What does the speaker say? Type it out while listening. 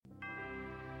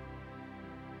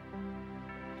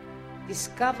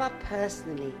Discover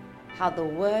personally how the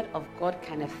Word of God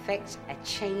can affect a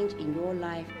change in your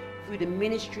life through the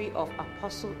ministry of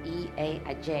Apostle E.A.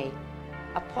 Adjei.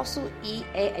 Apostle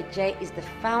E.A. Adjei is the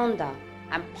founder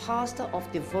and pastor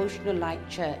of Devotional Light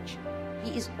Church.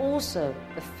 He is also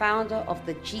the founder of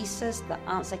the Jesus the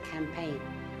Answer campaign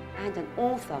and an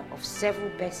author of several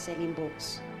best-selling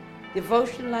books.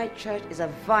 Devotional Light Church is a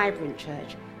vibrant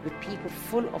church with people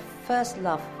full of first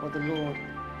love for the Lord.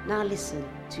 Now listen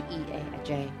to E.A.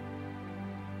 Adjei.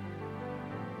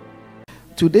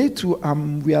 Today too,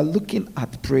 we are looking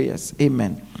at prayers.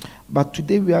 Amen. But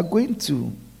today we are going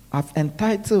to have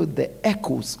entitled The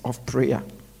Echoes of Prayer.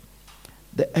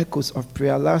 The Echoes of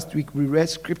Prayer. Last week we read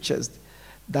scriptures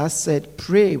that said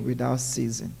pray without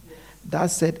ceasing. That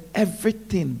said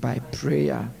everything by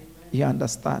prayer. You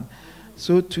understand?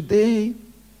 So today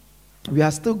we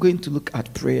are still going to look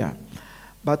at prayer.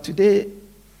 But today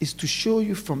is to show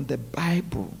you from the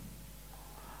Bible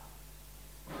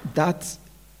that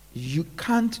you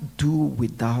can't do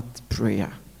without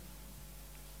prayer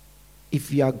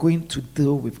if you are going to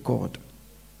deal with God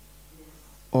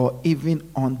or even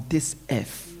on this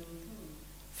earth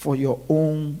for your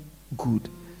own good.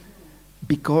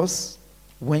 Because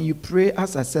when you pray,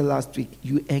 as I said last week,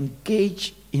 you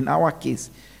engage, in our case,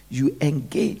 you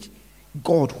engage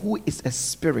God, who is a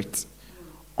spirit,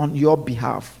 on your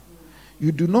behalf.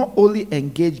 You do not only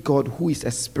engage God, who is a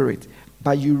spirit,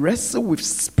 but you wrestle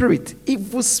with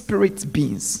evil spirit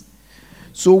beings.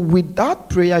 So without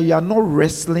prayer, you are not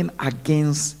wrestling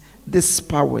against these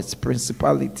powers,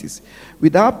 principalities.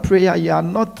 Without prayer, you are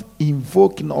not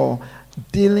invoking or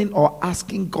dealing or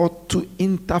asking God to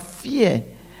interfere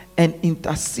and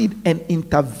intercede and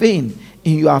intervene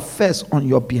in your affairs on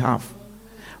your behalf.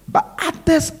 But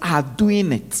others are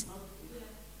doing it.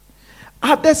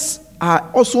 Others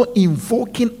are also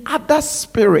invoking other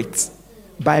spirits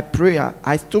by prayer.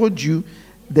 I told you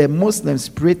the Muslims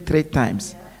pray 3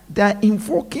 times. They are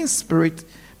invoking spirit.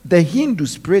 The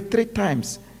Hindus pray 3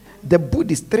 times. The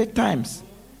Buddhists 3 times.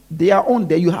 They are on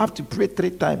there. You have to pray 3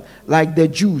 times. Like the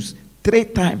Jews, 3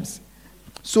 times.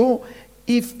 So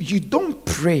if you don't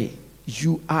pray,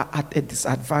 you are at a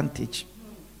disadvantage.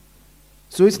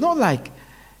 So it's not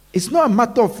a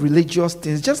matter of religious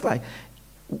things. Just like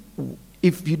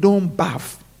if you don't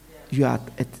bath, you are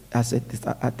at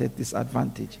a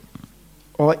disadvantage.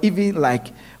 Or even like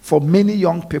for many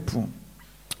young people,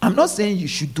 I'm not saying you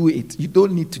should do it. You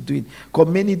don't need to do it, because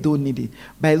many don't need it.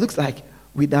 But it looks like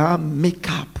without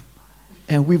makeup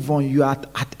and weave on, you are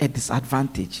at a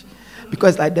disadvantage.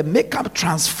 Because like the makeup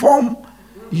transform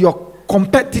your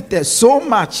competitor so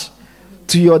much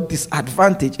to your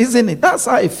disadvantage, isn't it? That's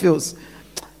how it feels.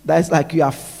 That's like you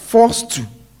are forced to.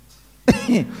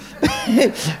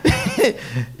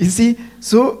 You see,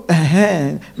 so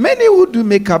many who do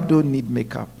makeup don't need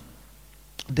makeup.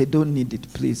 They don't need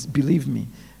it, please believe me.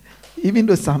 Even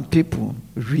though some people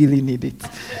really need it.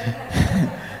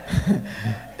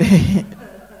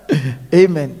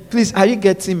 Amen. Please, are you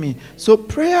getting me? So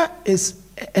prayer is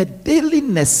a daily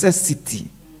necessity.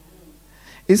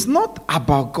 It's not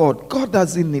about God. God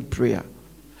doesn't need prayer.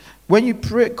 When you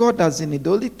pray, God doesn't need.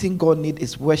 The only thing God needs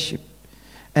is worship.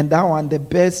 And that one, the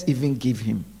birds even give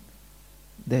him.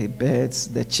 The birds,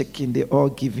 the chicken, they all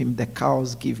give him. The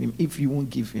cows give him. If you won't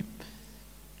give him.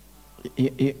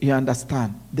 You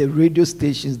understand? The radio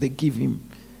stations, they give him.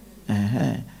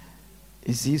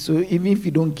 You see, so even if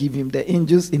you don't give him, the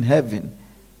angels in heaven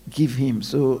give him.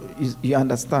 So you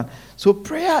understand? So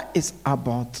prayer is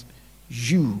about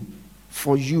you,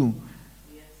 for you,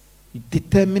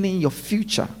 determining your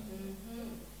future,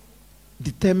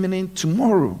 determining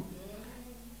tomorrow,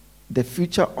 the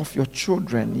future of your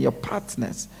children, your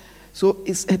partners. So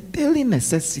it's a daily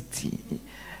necessity.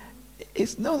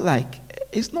 It's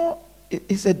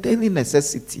a daily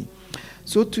necessity.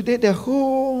 So today, the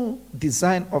whole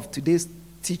design of today's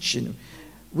teaching,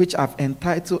 which I've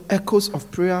entitled Echoes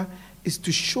of Prayer, is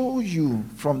to show you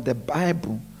from the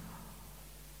Bible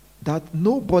that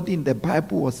nobody in the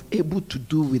Bible was able to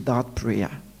do without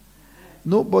prayer.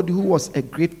 Nobody who was a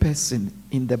great person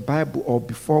in the Bible or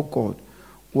before God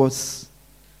was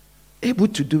able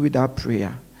to do without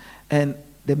prayer. And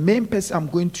the main person I'm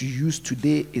going to use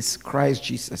today is Christ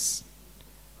Jesus.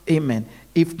 Amen.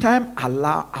 If time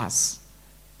allows us,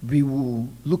 we will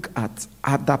look at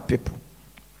other people.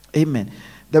 Amen.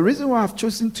 The reason why I've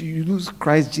chosen to use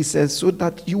Christ Jesus, so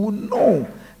that you will know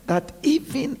that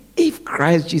even if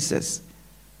Christ Jesus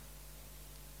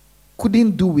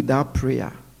couldn't do without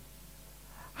prayer,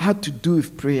 had to do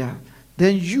with prayer,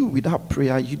 then you, without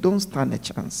prayer, you don't stand a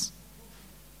chance.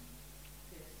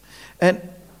 And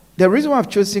the reason why I've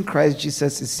chosen Christ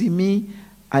Jesus is, see me,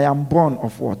 I am born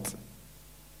of what?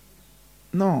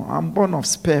 No, I'm born of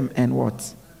sperm and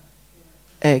what?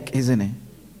 Egg, isn't it?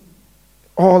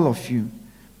 All of you.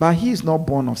 But he is not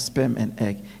born of sperm and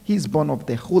egg. He is born of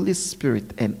the Holy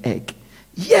Spirit and egg.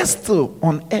 Yes, still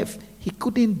on earth, he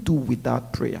couldn't do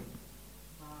without prayer.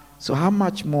 So how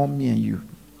much more me and you?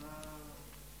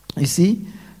 You see?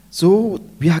 So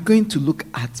we are going to look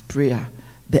at prayer,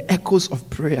 the echoes of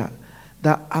prayer.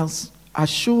 That as I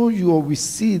show you, or we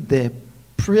see the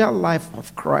prayer life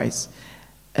of Christ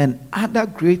and other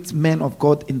great men of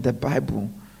God in the Bible,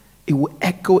 it will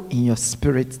echo in your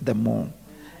spirit the more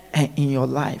and in your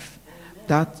life,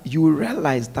 that you will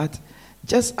realize that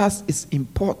just as it's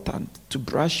important to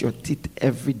brush your teeth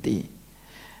every day,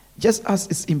 just as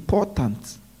it's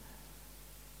important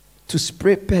to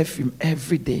spray perfume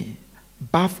every day,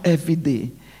 bath every day,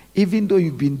 even though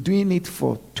you've been doing it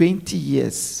for 20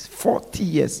 years, 40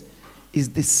 years, it's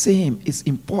the same. It's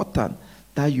important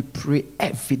that you pray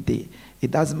every day.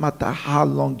 It doesn't matter how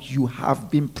long you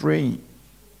have been praying.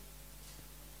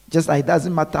 Just like it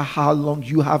doesn't matter how long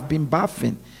you have been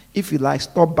bathing. If you like,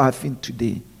 stop bathing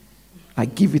today. I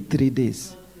give it 3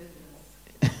 days.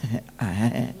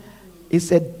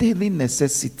 It's a daily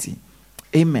necessity.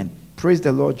 Amen. Praise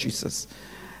the Lord Jesus.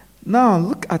 Now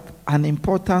look at an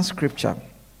important scripture.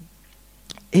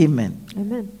 Amen.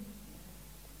 Amen.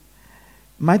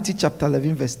 Matthew chapter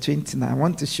 11 verse 29. I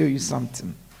want to show you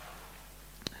something.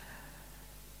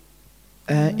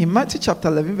 In Matthew chapter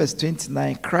 11 verse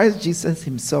 29, Christ Jesus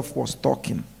himself was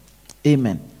talking.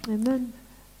 Amen. Amen.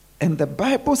 And the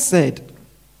Bible said,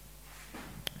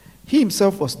 he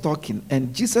himself was talking,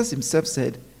 and Jesus himself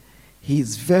said, he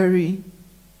is very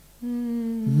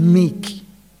meek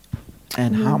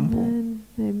and humble.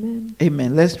 Amen.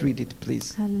 Amen. Let's read it,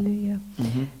 please. Hallelujah.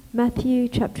 Mm-hmm. Matthew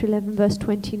chapter 11 verse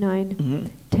 29. Mm-hmm.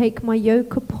 Take my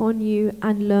yoke upon you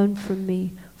and learn from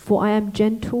me, for I am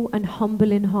gentle and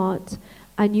humble in heart,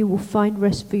 and you will find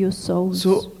rest for your souls.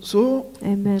 So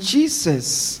Amen.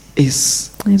 Jesus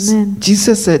is, Amen.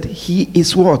 Jesus said he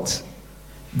is what?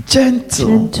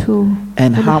 Gentle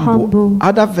and humble.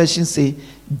 Other versions say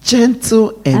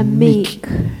gentle and meek.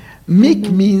 Meek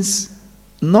means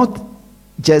not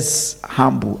just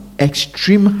humble,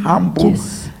 extreme humble.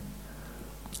 Yes.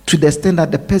 To the extent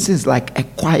that the person is like a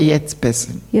quiet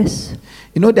person. Yes.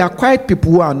 You know, there are quiet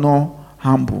people who are not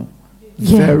humble.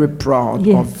 Yeah. Very proud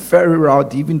or very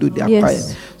rowdy, even though they are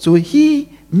quiet. So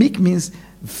meek means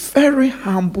very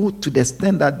humble to the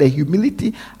extent that the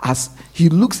humility, as he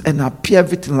looks and appears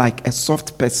everything like a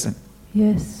soft person.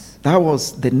 Yes. That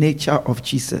was the nature of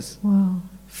Jesus. Wow.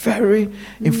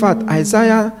 In fact,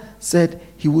 Isaiah said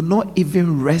he would not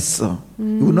even wrestle. He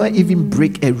would not even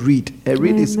break a reed. A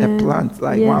reed is a plant,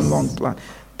 like one long plant.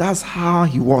 That's how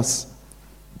he was.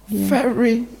 Yeah.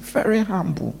 Very, very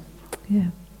humble. Yeah.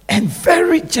 And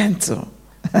very gentle.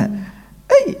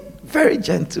 Hey, very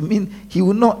gentle. Mean he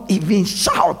will not even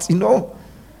shout, you know.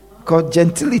 Because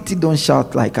gentility don't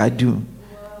shout like I do.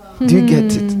 Do you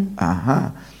get it?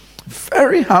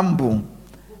 Very humble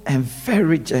and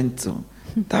very gentle.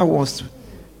 That was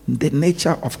the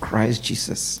nature of Christ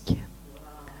Jesus. Yeah.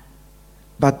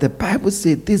 But the Bible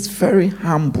says this very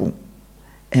humble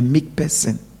and meek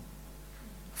person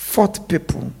fought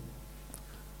people.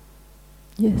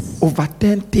 Yes.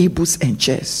 Overturned tables and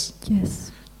chairs.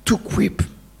 Yes. Took whip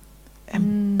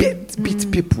and beat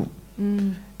people.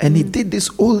 And he did this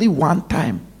only one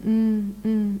time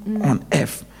on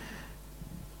earth.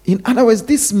 In other words,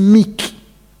 this meek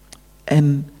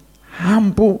and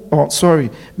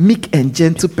meek and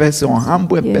gentle person or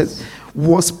humble person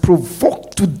was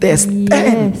provoked to the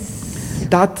extent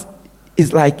that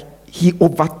is like he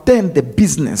overturned the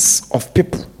business of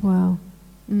people. Wow.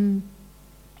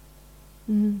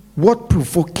 What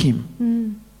provoked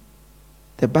him?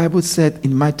 The Bible said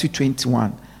in Matthew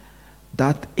 21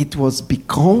 that it was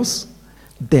because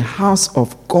the house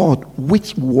of God,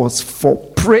 which was for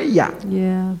prayer,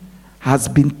 has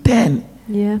been turned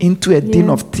into a den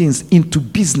of things, into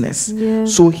business.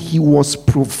 So he was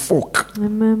provoked.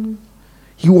 Amen.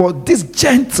 This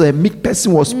gentle and meek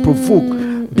person was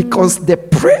provoked because the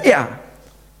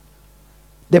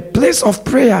place of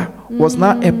prayer was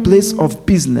now a place of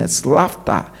business,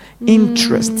 laughter,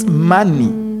 interest,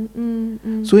 money.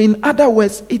 So in other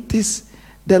words, it is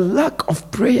the lack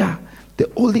of prayer, the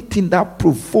only thing that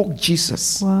provoked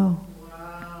Jesus. Wow.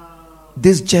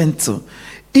 This gentle.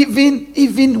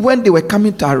 Even when they were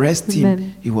coming to arrest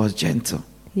him, he was gentle.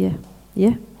 Yeah.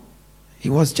 Yeah. He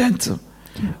was gentle.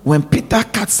 Yeah. When Peter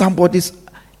cut somebody's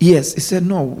ears, he said,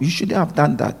 no, you shouldn't have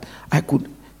done that. I could.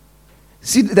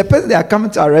 See, the person they are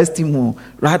coming to arrest him will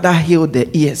rather heal the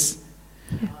ears.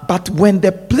 But when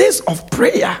the place of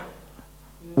prayer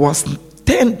was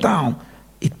turned down,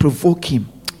 it provoked him.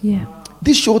 Yeah.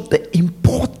 This showed the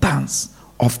importance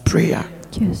of prayer.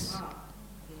 Yes.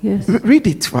 Yes. Read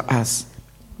it for us.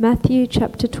 Matthew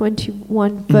chapter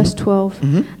 21, verse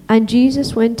 12. And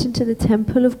Jesus went into the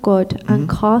temple of God and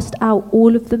cast out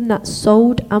all of them that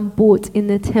sold and bought in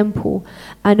the temple,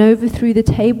 and overthrew the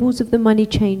tables of the money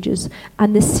changers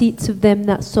and the seats of them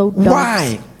that sold doves.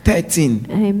 Why? 13.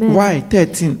 Amen. Why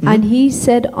 13? And he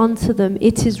said unto them,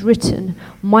 It is written,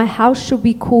 My house shall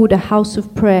be called a house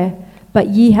of prayer, but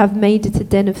ye have made it a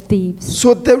den of thieves.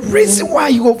 So the reason why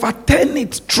you overturn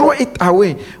it, throw it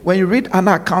away. When you read an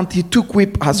account, he took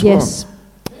whip as Yes. well.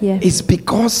 Yeah. It's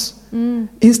because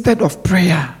instead of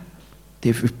prayer,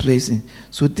 they've replaced it.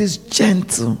 So this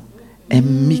gentle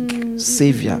and meek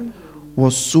Savior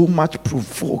was so much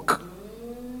provoked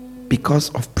because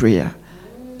of prayer,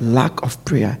 lack of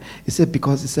prayer. He said,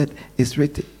 because he said, it's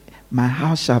written, my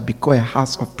house shall be called a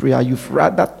house of prayer. You've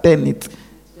rather turn it.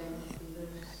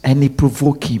 And it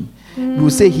provoked him. You will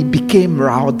say he became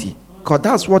rowdy. Because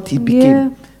that's what he became. Yeah.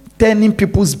 Turning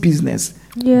people's business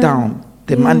down.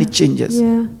 The money changers.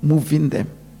 Yeah. Moving them.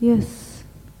 Yes.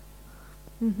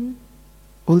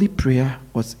 Only prayer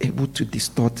was able to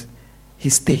distort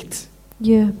his state.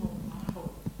 Yeah.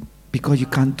 Because you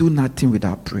can do nothing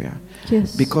without prayer.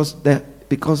 Yes. Because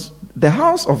the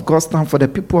house of God stands for the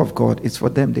people of God. It's for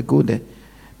them. They go there.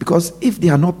 Because if they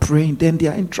are not praying, then they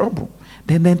are in trouble.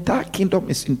 Then the entire kingdom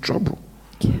is in trouble.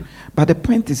 Yeah. But the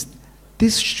point is,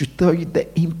 this should tell you the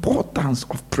importance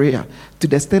of prayer to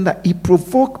the extent that it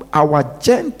provoked our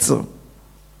gentle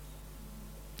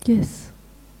Yes.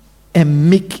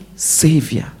 and meek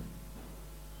Savior.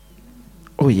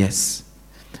 Oh yes.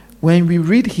 When we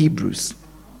read Hebrews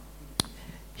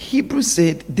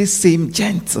said this same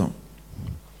gentle.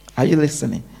 Are you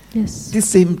listening? Yes. This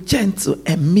same gentle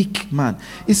and meek man.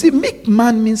 You see, meek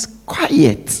man means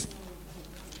quiet.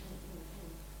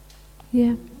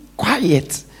 Yeah.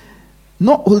 Quiet.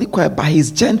 Not only quiet, but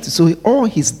he's gentle. So all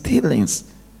his dealings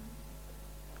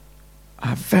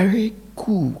are very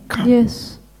cool, calm.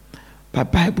 Yes. But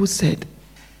Bible said,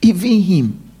 even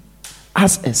him,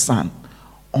 as a son,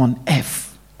 on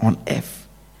earth,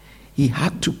 he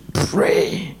had to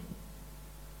pray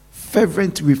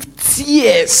fervent with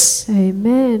tears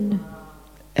Amen.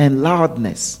 and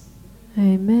loudness.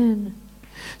 Amen.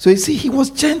 So you see, he was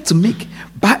gentle, meek,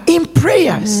 but in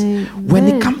prayers, when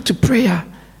it come to prayer,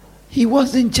 he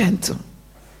wasn't gentle.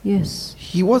 Yes.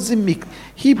 He wasn't meek.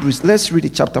 Hebrews, let's read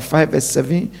it, chapter 5, verse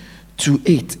 7 to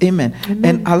 8. Amen.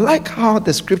 And I like how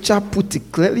the scripture put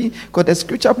it clearly, because the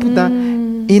scripture put that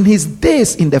in his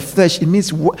days in the flesh, it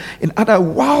means in other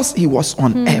whilst he was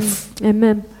on earth.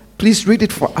 Amen. Please read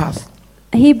it for us.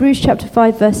 Hebrews chapter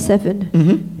 5 verse 7.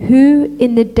 Who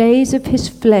in the days of his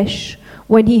flesh,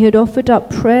 when he had offered up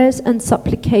prayers and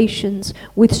supplications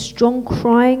with strong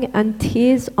crying and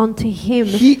tears unto him.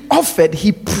 He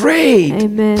prayed.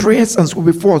 Amen. Prayers and so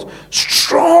before.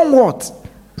 Strong what?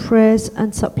 Prayers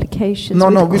and supplications.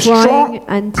 With crying strong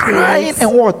and tears. crying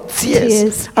and what?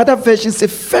 Tears. Other versions say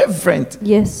fervent.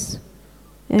 Yes.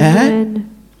 Amen.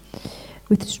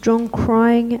 With strong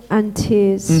crying and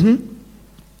tears.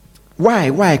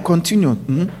 Why? Continue.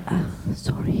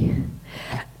 Sorry.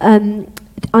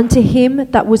 Unto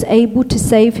him that was able to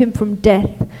save him from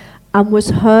death, and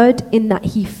was heard in that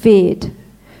he feared,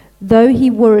 though he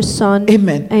were a son.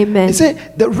 Amen. Amen. He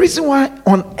said the reason why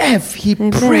on earth he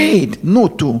prayed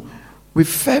with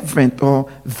fervent or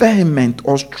vehement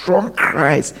or strong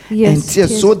cries and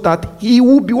tears, so that he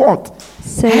will be what?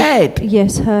 Heard.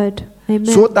 Yes, heard. Amen.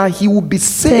 So that he will be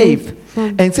saved.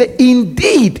 And say,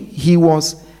 indeed, he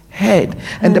was heard.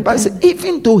 And the Bible says,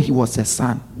 even though he was a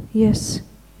son. Yes.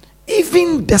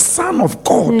 Even the Son of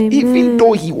God, Amen. even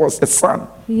though he was a son.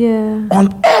 Yeah.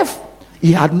 On earth,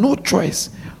 he had no choice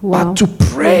but to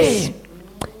pray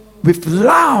with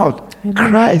loud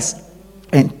cries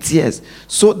and tears,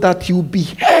 so that he will be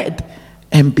heard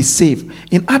and be saved.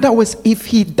 In other words, if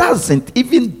he doesn't,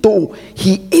 even though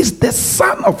he is the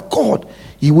Son of God,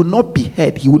 he will not be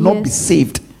heard, he will not be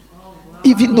saved,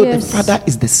 even though the Father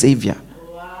is the Savior.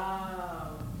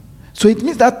 So it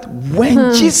means that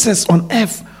when Jesus on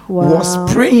earth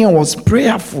was praying, was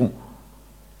prayerful,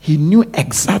 he knew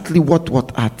exactly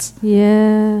what at.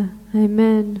 Yeah.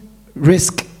 Amen.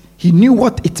 Risk. He knew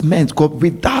what it meant, because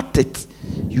without it,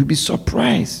 you'll be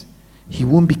surprised. He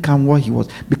won't become what he was.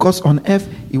 Because on earth,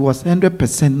 he was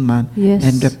 100% man,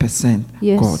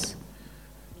 100% God.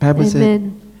 Bible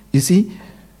said, you see?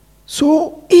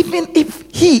 So even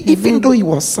though he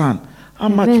was son, how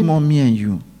much more me and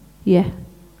you? Yeah.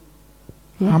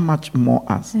 How much more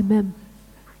us? Amen.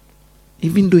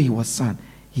 even though he was son,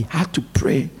 he had to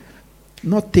pray.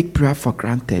 Not take prayer for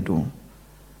granted. Oh.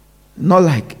 Not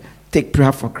like take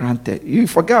prayer for granted. You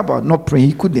forget about not praying.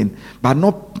 He couldn't. But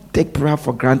not take prayer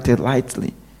for granted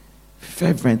lightly.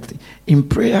 Fervently. In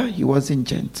prayer, he wasn't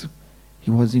gentle.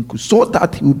 He wasn't good. So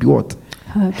that he would be what?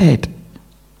 Heard.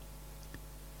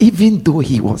 Even though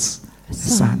he was a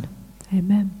son.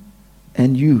 Amen.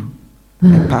 And you,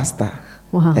 a pastor,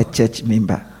 Wow. a church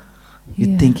member,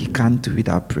 you think you can't do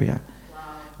without prayer.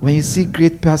 When you see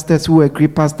great pastors who are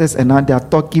great pastors and now they are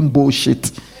talking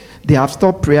bullshit, they have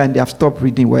stopped prayer and they have stopped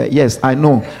reading. Well, yes, I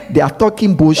know. They are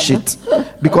talking bullshit.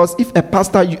 Because if a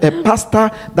pastor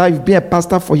that you've been a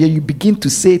pastor for years, you begin to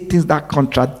say things that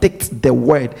contradict the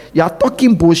word. You are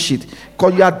talking bullshit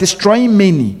because you are destroying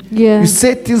many. Yeah. You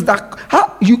say things that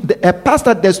a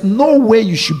pastor, there's no way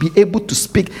you should be able to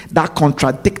speak that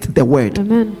contradict the word.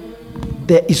 Amen.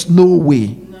 There is no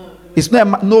way. It's not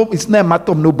a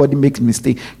matter of nobody makes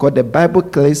mistake, because the Bible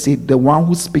clearly says the one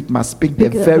who speaks must speak the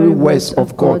very words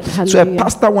of God. So a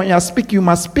pastor, when you are speaking, you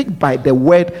must speak by the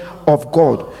word of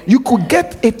God. You could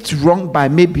get it wrong by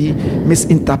maybe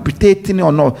misinterpreting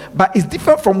or not, but it's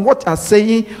different from what you are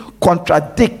saying,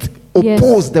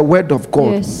 oppose the word of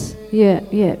God. Yes. Yeah.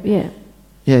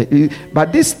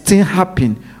 But this thing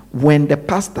happened when the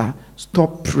pastor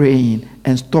stopped praying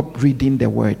and stopped reading the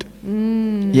word.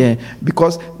 Yeah,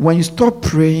 because when you stop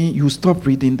praying, you stop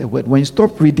reading the word. When you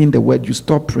stop reading the word, you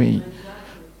stop praying.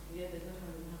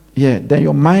 Yeah, then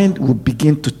your mind will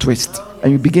begin to twist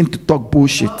and you begin to talk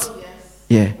bullshit.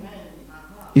 Yeah,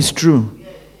 it's true.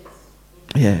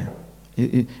 Yeah,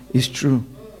 it's true.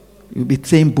 You'll be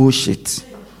saying bullshit.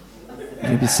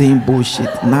 You'll be saying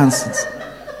bullshit, nonsense.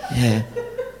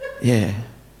 Yeah,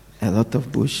 a lot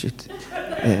of bullshit.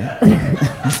 Yeah.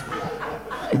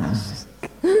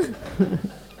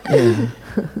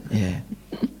 Yeah.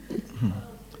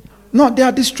 No, they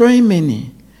are destroying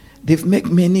many. They've made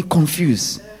many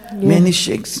confused, many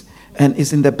shakes. And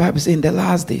it's in the Bible saying in the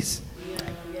last days.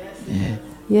 Yeah.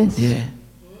 Yes.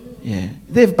 Yeah.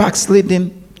 They've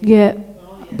backslidden. Yeah.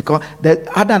 Because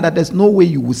other than that, there's no way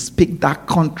you will speak that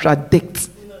contradicts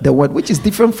the word, which is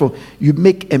different from you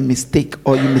make a mistake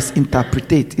or you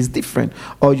misinterpret it. It's different.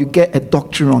 Or you get a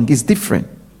doctrine wrong. It's different.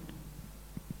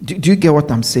 Do you get what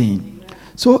I'm saying?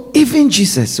 So even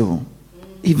Jesus,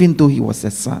 even though he was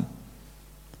a son,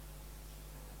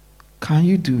 can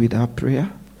you do without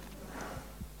prayer?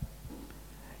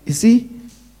 You see,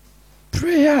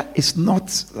 prayer is not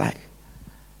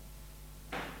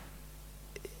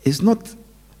it's not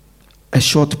a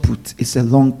short put, it's a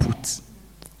long put.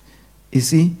 You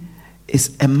see,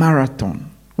 it's a marathon.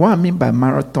 What I mean by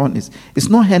marathon is it's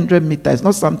not 100 meters. It's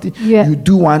not something you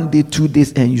do 1 day, 2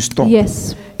 days, and you stop.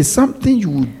 Yes. It's something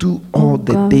you will do all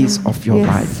the days of your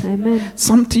life. Amen.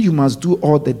 Something you must do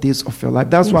all the days of your life.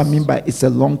 That's what I mean by it's a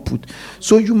long put.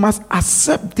 So you must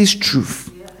accept this truth,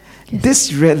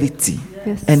 this reality,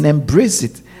 and embrace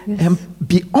it. And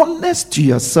be honest to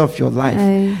yourself, your life,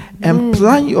 and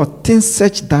plan your things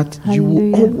such that you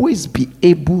will always be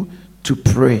able to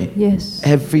pray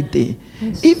every day.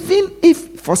 Yes. Even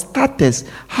if, for starters,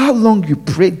 how long you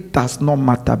pray does not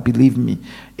matter, believe me.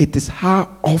 It is how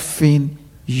often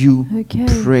you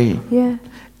pray. Yeah.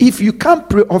 If you can't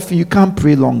pray often, you can't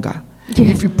pray longer. Yeah.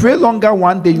 If you pray longer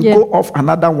one day, you go off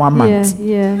another 1 month.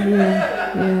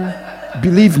 Yeah.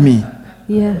 Believe me.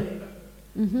 Yeah.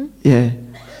 Mm-hmm. Yeah.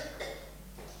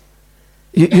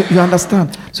 You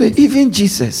understand? So even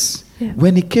Jesus,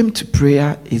 when he came to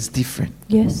prayer, is different.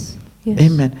 Yes.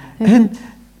 Amen. And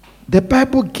the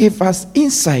Bible gave us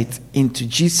insight into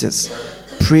Jesus'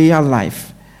 prayer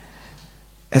life,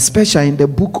 especially in the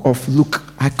book of Luke.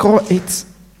 I call it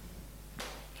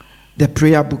the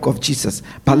prayer book of Jesus.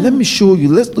 But let me show you.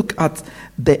 Let's look at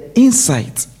the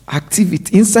inside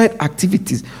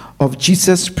activities of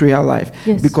Jesus' prayer life.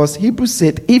 Yes. Because Hebrews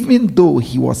said, even though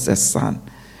he was a son,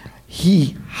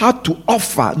 he had to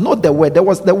offer, not the word. There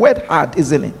was the word had,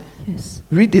 isn't it? Yes.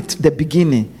 Read it, the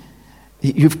beginning.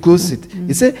 You've closed it.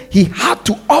 He said he had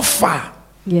to offer.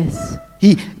 Yes.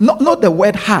 He not the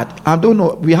word had. I don't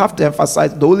know. We have to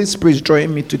emphasize. The Holy Spirit is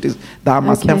drawing me to this that I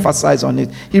must emphasize on it.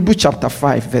 Hebrews chapter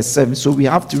 5, verse 7. So we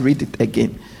have to read it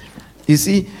again. You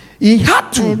see, he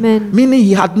had to, meaning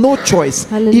he had no choice,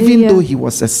 even though he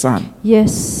was a son.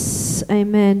 Yes.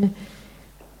 Amen.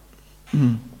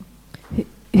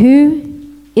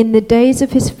 Who, in the days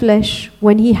of his flesh,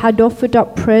 when he had offered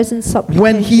up prayers and supplications.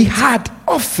 When he had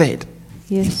offered.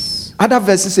 Yes. Other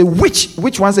verses say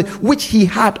which one say which he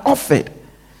had offered.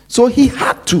 So he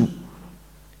had to.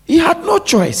 He had no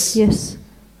choice. Yes.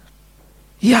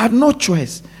 He had no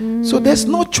choice. So there's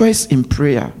no choice in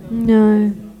prayer.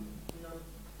 No.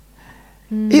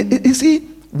 You see,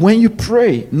 when you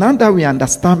pray, now that we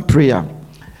understand prayer,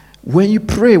 when you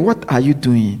pray, what are you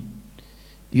doing?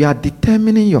 You are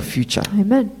determining your future.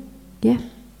 Amen. Yeah.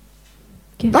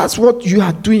 Yeah. That's what you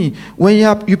are doing. When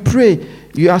you pray,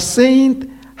 you are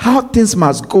saying how things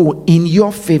must go in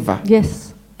your favor.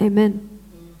 Yes. Amen.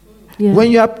 Yeah.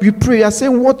 When you pray, you are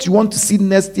saying what you want to see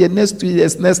next year, next 2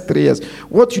 years, next 3 years,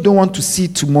 what you don't want to see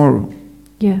tomorrow.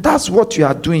 Yeah. That's what you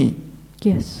are doing.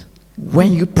 Yes.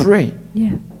 When you pray,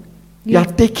 Yeah. you are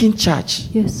taking charge.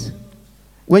 Yes.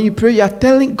 When you pray, you are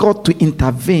telling God to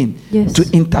intervene, Yes.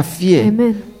 to interfere,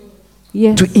 Amen.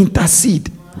 Yes. to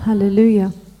intercede,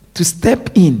 Hallelujah. to step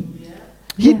in.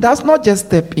 He Yeah. does not just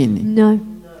step in. No.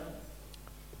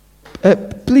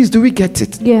 Please, do we get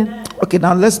it? Yeah. Okay,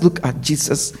 now let's look at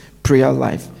Jesus' prayer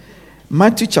life.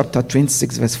 Matthew chapter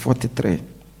 26, verse 43.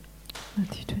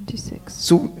 Matthew 26.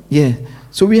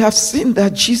 So we have seen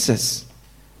that Jesus,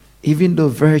 even though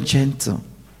very gentle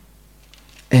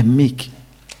and meek,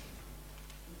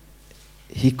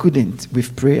 he couldn't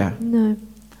with prayer. No.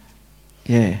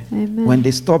 Yeah. Amen. When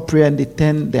they stopped prayer and they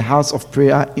turned the house of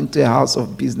prayer into a house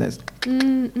of business,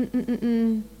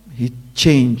 he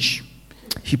changed.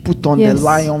 He put on Yes. the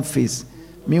lion face.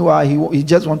 Meanwhile, he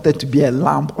just wanted to be a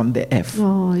lamb on the earth.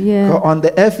 Oh, yeah. On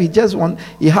the earth,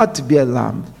 he had to be a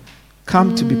lamb,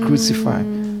 come to be crucified.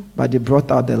 But they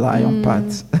brought out the lion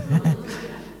part.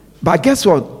 But guess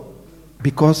what?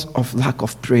 Because of lack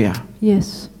of prayer.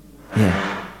 Yes.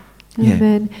 Yeah. Yeah.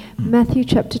 Amen. Matthew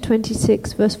chapter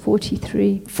 26, verse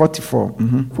 43. 44.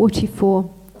 44.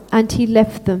 And he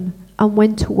left them and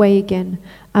went away again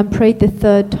and prayed the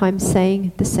third time,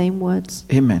 saying the same words.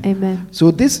 Amen. Amen.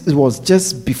 So this was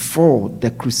just before the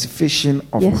crucifixion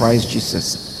of Yes. Christ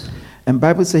Jesus. And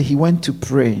Bible says he went to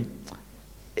pray.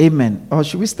 Amen. Or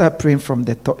should we start praying from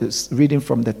the top, reading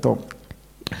from the top?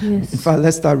 Yes. In fact,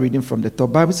 let's start reading from the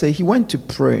top. Bible says he went to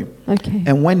pray. Okay.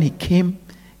 And when he came,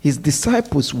 his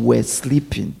disciples were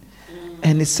sleeping.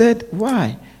 And he said,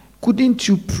 why? Couldn't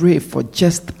you pray for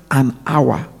just an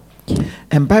hour?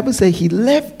 And Bible says he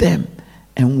left them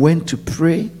and went to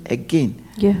pray again.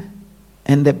 Yeah.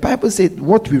 And the Bible said,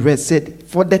 what we read said,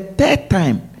 for the third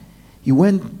time, he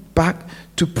went back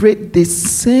to pray the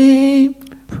same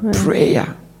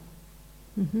prayer.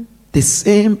 The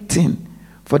same thing.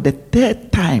 For the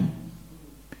third time,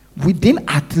 within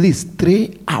at least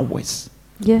 3 hours.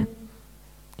 Yeah.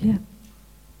 Yeah.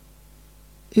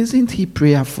 Isn't he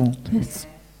prayerful? Yes.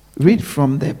 Read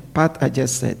from the part I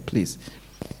just said, please.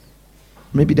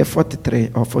 Maybe the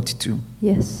 43 or 42.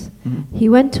 Yes. He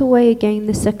went away again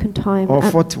the second time. Or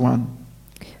and 41.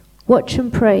 watch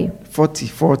and pray. 40.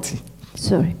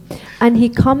 Sorry. And he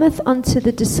cometh unto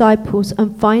the disciples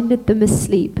and findeth them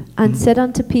asleep, and said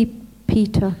unto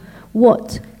Peter,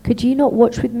 what? Could ye not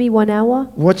watch with me 1 hour?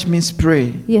 Watch means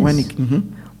pray. Yes.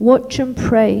 When Watch and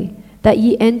pray, that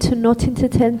ye enter not into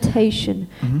temptation.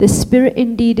 The spirit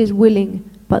indeed is willing,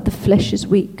 but the flesh is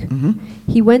weak.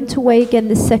 He went away again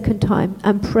the second time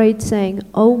and prayed, saying,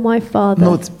 O my Father.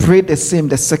 No, pray the same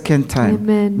the second time.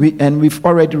 Amen. We've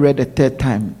already read the third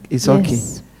time. It's okay.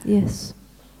 Yes.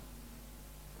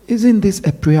 Isn't this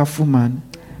a prayerful man?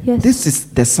 Yes. This is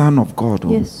the Son of God.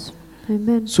 Yes.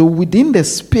 Amen. So within the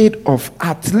space of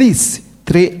at least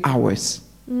 3 hours,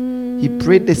 he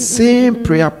prayed the same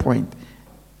prayer point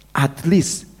at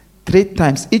least 3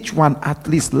 times. Each one at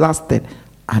least lasted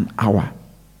an hour.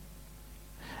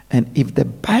 And if the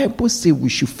Bible says we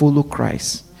should follow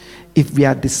Christ, if we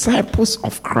are disciples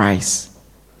of Christ,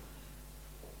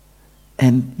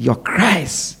 and your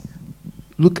Christ,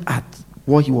 look at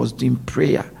what he was doing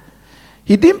prayer.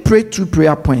 He didn't pray 2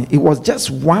 prayer points. It was just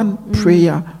 1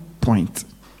 prayer point.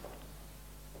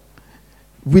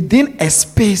 Within a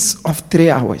space of 3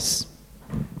 hours.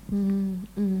 In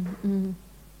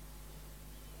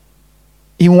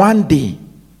one day,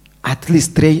 at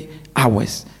least 3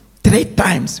 hours. 3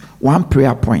 times, 1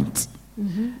 prayer point.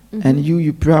 And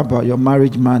you pray about your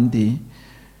marriage Monday.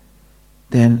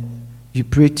 Then you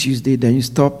pray Tuesday. Then you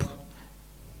stop.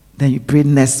 Then you pray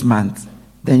next month.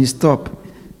 Then you stop.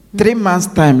 3 months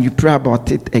time, you pray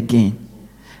about it again.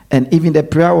 And even the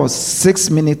prayer was 6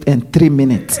 minutes and 3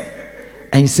 minutes.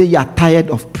 And you say you are tired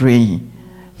of praying.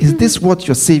 Is this what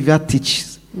your Savior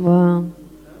teaches? Wow.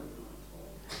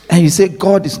 And you say,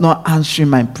 God is not answering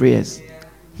my prayers.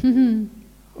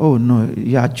 Oh no,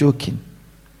 you are joking.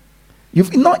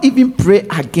 You've not even prayed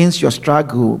against your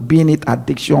struggle, being it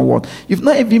addiction or what. You've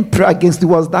not even prayed against it.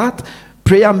 Was that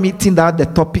prayer meeting that the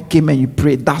topic came and you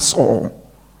prayed? That's all.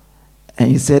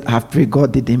 And you said, I've prayed,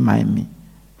 God didn't mind me.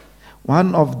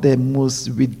 One of the most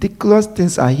ridiculous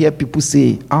things I hear people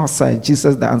say outside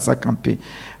Jesus the Answer campaign,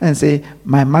 and say,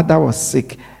 my mother was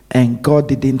sick and God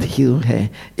didn't heal her.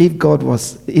 If God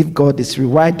is real,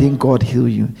 why didn't God heal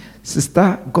you?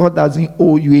 Sister, God doesn't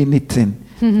owe you anything.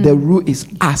 The rule is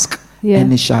ask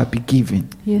and it shall be given.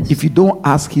 Yes. If you don't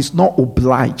ask, he's not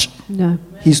obliged. No.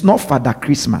 He's not Father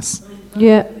Christmas.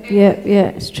 Yeah,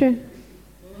 it's true.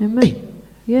 Amen. Hey,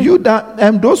 you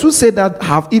that those who say that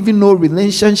have even no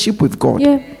relationship with God.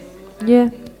 Yeah.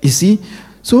 You see?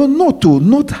 So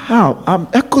note how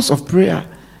echoes of prayer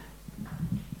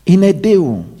in a day.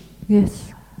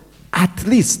 Yes. At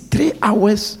least 3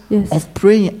 hours Yes. of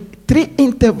praying, 3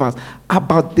 intervals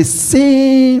about the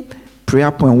same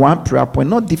prayer point, one prayer point,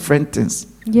 not different things.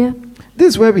 Yeah. This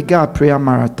is where we get our prayer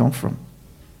marathon from.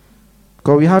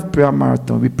 Because we have prayer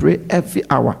marathon. We pray every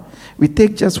hour. We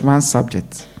take just one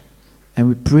subject and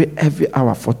we pray every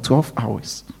hour for 12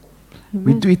 hours. Amen.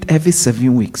 We do it every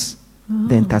 7 weeks.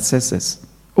 The intercessors.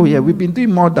 Oh yeah, we've been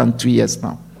doing more than 2 years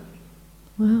now.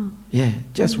 Wow. Yeah,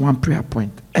 just one prayer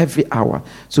point every hour.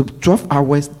 So 12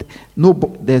 hours,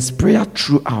 there's prayer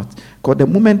throughout. Because the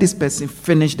moment this person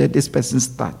finished, this person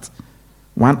start.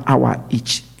 1 hour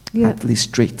each, at least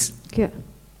straight. Yeah.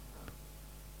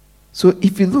 So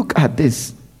if you look at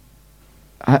this,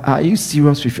 are you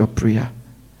serious with your prayer?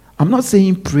 I'm not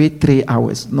saying pray 3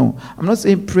 hours. No. I'm not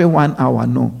saying pray 1 hour.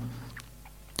 No.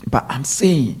 But I'm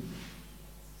saying,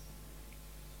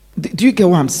 do you get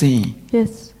what I'm saying?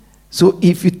 Yes. So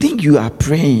if you think you are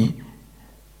praying,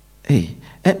 hey,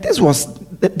 and this was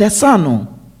the son, no?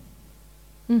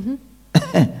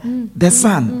 The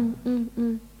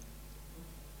son.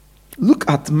 Look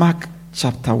at Mark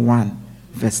chapter 1,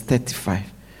 verse 35.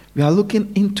 We are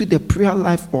looking into the prayer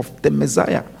life of the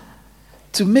Messiah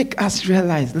to make us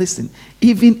realize, listen,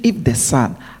 even if the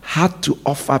son had to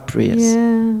offer prayers,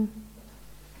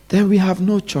 then we have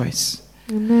no choice.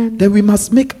 Amen. Then we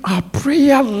must make our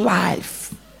prayer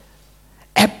life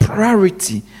a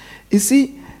priority. You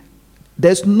see,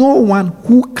 there's no one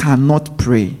who cannot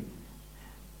pray.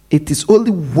 It is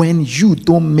only when you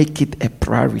don't make it a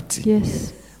priority.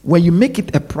 Yes. When you make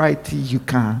it a priority, you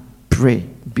can pray.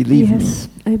 Believe me. Yes.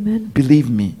 Amen. Believe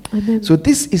me. Amen. So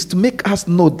this is to make us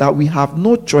know that we have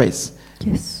no choice.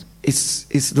 Yes.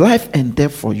 It's life and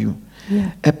death for you.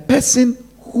 Yeah. A person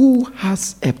who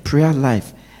has a prayer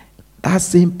life, that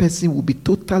same person will be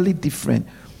totally different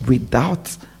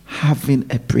without having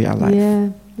a prayer life. Yeah,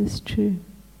 that's true.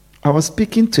 I was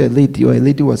speaking to a lady, or a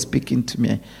lady was speaking to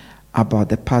me about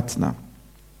the partner.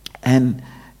 And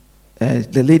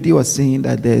the lady was saying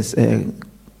that there's a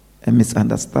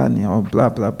misunderstanding or blah,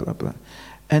 blah, blah, blah.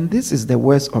 And this is the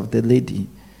words of the lady.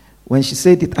 When she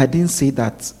said it, I didn't say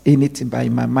that anything, but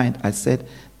in my mind, I said,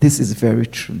 this is very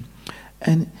true.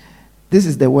 And this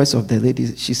is the words of the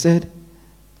lady. She said,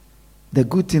 the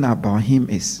good thing about him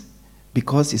is,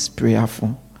 because he's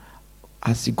prayerful,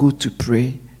 as you go to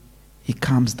pray, he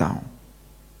calms down.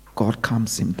 God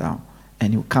calms him down.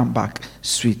 And he'll come back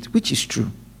sweet, which is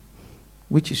true.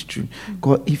 Which is true.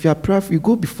 God, if you are prayerful, you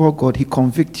go before God, he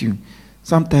convicts you.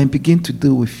 Sometimes begin to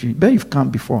deal with you. But you come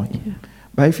before him. Yeah.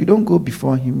 But if you don't go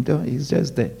before him, he's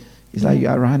just there. It's like you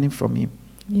are running from him.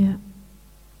 Yeah.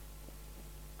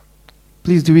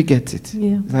 Please, do we get it?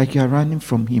 Yeah. It's like you are running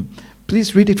from him.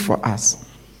 Please read it for us.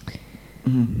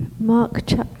 Mark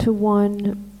chapter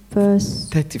 1, verse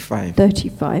 35.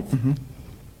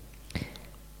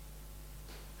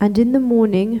 And in the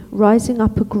morning, rising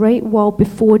up a great while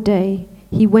before day,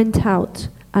 he went out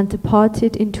and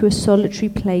departed into a solitary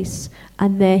place,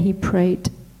 and there he prayed.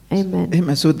 Amen.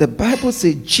 Amen. So the Bible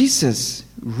says Jesus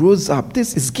rose up.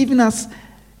 This is giving us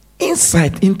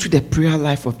insight into the prayer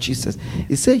life of Jesus.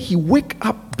 It said he wake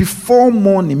up before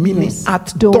morning, meaning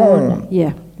at dawn.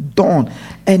 Yeah. Dawn.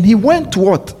 And he went to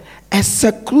what? A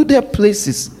secluded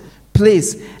place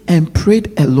and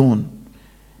prayed alone.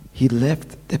 He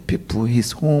left the people,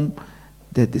 his home,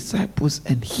 the disciples,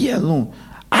 and he alone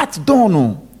at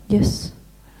dawn. Yes.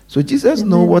 So Jesus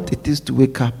knows what it is to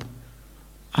wake up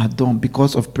at dawn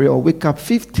because of prayer, or wake up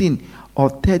 15 or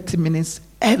 30 minutes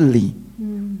early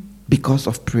because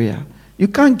of prayer. You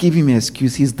can't give him an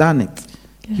excuse. He's done it.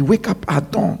 Yeah. He wake up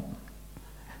at dawn.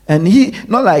 And he,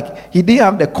 not like he didn't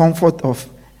have the comfort of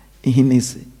in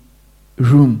his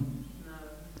room.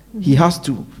 He has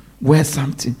to wear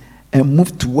something and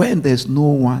move to where there's no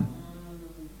one,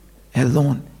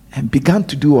 alone, and began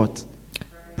to do what?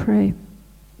 Pray.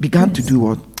 Began to do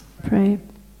what? Pray.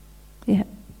 Yeah.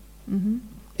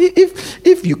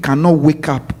 If you cannot wake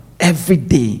up every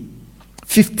day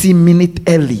 15 minutes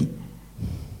early,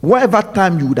 whatever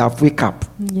time you would have wake up.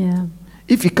 Yeah.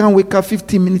 If you can't wake up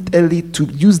 15 minutes early to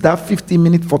use that 15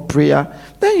 minutes for prayer,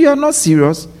 then you are not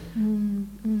serious.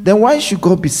 Then why should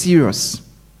God be serious?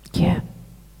 Yeah.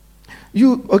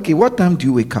 Okay, what time do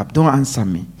you wake up? Don't answer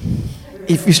me.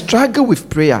 If you struggle with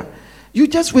prayer, you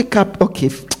just wake up, okay,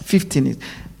 15 minutes.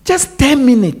 Just 10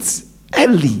 minutes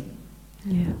early.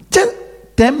 Yeah. Just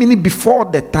 10 minutes before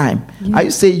the time. Yeah. Are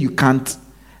you saying you can't?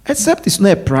 Except it's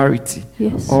not a priority.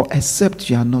 Yes. Or except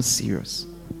you are not serious.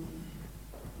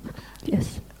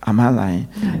 Yes. Am I lying?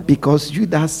 No. Because you,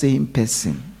 that same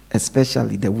person,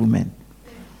 especially the woman,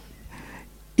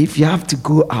 if you have to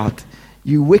go out,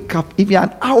 you wake up even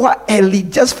an hour early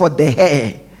just for the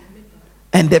hair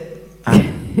and the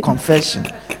confession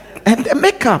and the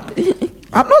makeup.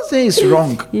 I'm not saying it's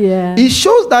wrong. Yeah. It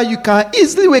shows that you can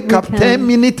easily wake up 10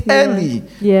 minutes early.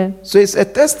 Yeah. So it's a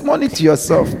testimony to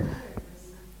yourself.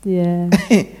 Yeah.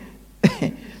 10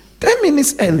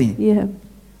 minutes early. Yeah.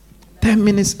 10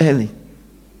 minutes early.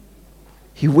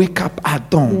 He wake up at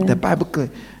dawn. Yeah. The Bible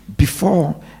clear,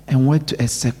 before and went to a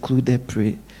secluded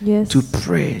prayer. Yes. To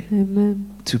pray.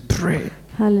 Amen. To pray.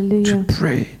 Hallelujah. To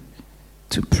pray.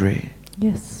 To pray.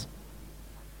 Yes.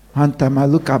 One time I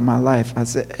look at my life, I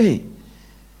say, hey.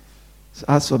 So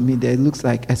as for me, there looks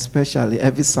like, especially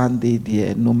every Sunday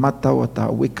there, no matter what,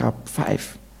 I wake up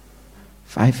 5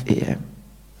 a.m.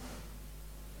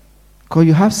 Because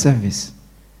you have service.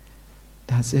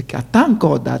 That's okay. I thank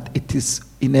God that it is,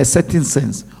 in a certain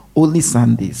sense, only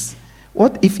Sundays.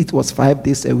 What if it was 5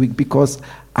 days a week because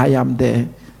I am the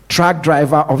truck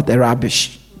driver of the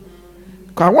rubbish?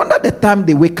 Because I wonder the time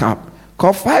they wake up.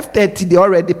 Because 5:30 they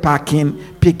already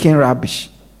picking rubbish.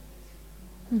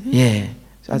 Mm-hmm. Yeah.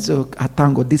 So I said, I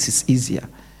thank God this is easier.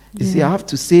 You see, I have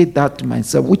to say that to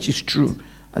myself, which is true.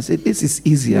 I said, this is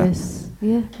easier. Yes.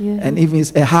 Yeah. Yeah. And even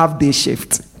it's a half-day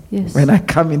shift. Yes. When I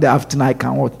come in the afternoon, I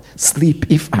can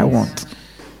sleep if I want.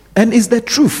 And it's the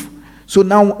truth. So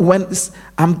now when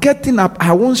I'm getting up,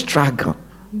 I won't struggle.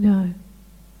 No.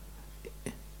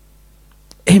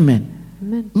 Amen.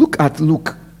 Amen. Look at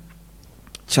Luke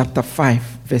chapter 5,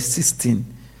 verse 16.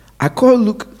 I call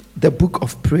Luke the book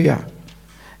of prayer.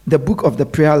 The book of the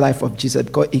prayer life of Jesus,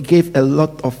 because it gave a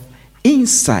lot of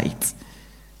insight.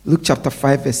 Luke chapter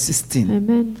 5, verse 16.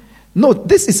 Amen. No,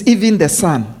 this is even the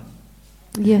Son.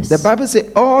 Yes. The Bible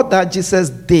says all that Jesus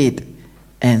did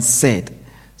and said.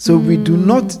 So we do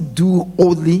not do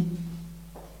only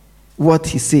what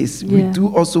he says. We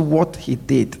do also what he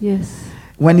did. Yes.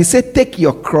 When he said, take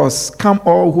your cross, come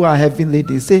all who are heavy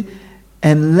laden, he said,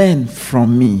 and learn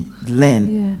from me.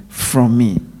 Learn from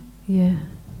me. Yeah.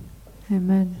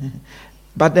 Amen.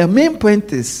 But the main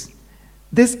point is,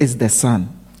 this is the Son.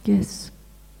 Yes.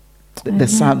 The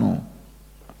Son.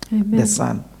 Amen. The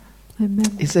Son. Amen.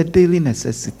 It's a daily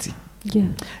necessity. Yeah.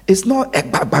 It's not a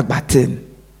bag thing.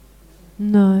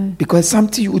 No. Because it's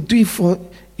something you would do for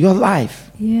your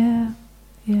life. Yeah.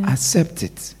 Yeah. Accept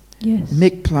it. Yes.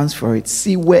 Make plans for it.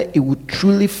 See where it would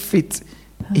truly fit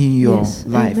in your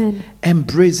life. Amen.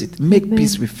 Embrace it. Make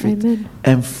peace with it. Amen.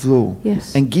 And flow.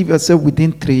 Yes. And give yourself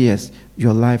within 3 years,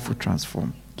 your life will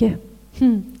transform. Yeah.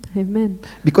 Amen.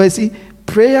 Because you see,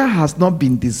 prayer has not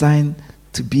been designed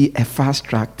to be a fast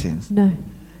track thing. No.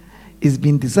 It's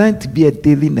been designed to be a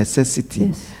daily necessity.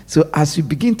 Yes. So as you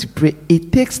begin to pray,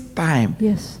 it takes time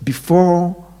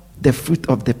before the fruit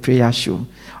of the prayer show.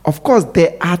 Of course,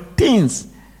 there are things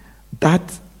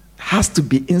that has to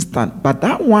be instant, but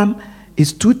that one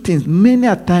is two things. Many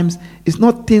a times, it's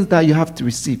not things that you have to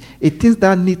receive. It's things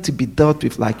that need to be dealt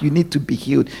with, like you need to be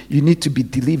healed, you need to be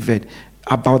delivered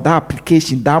about that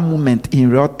application, that moment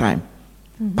in real time.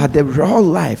 Mm-hmm. But the real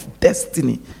life,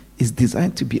 destiny, is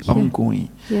designed to be ongoing.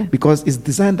 Yeah. Because it's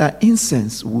designed that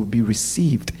incense will be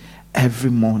received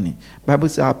every morning. Bible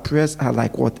says our prayers are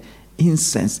like what?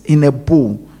 Incense in a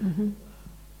bowl. Mm-hmm.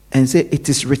 And say it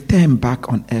is returned back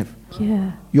on earth.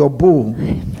 Yeah. Your bowl,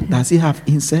 does it have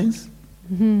incense?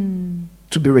 Mm-hmm.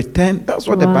 To be returned? That's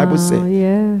what the Bible says.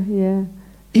 Yeah, yeah.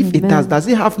 If it does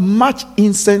it have much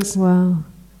incense? Wow.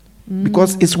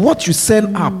 Because it's what you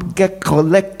send up, get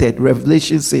collected,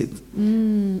 Revelation says.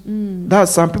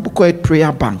 That's some people call it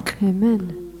prayer bank.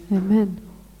 Amen. Amen.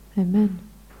 Amen.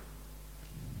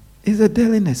 It's a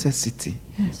daily necessity.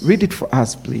 Yes. Read it for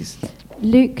us, please.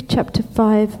 Luke chapter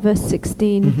 5, verse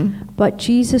 16. Mm-hmm. But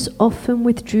Jesus often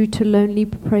withdrew to lonely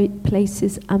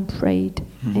places and prayed.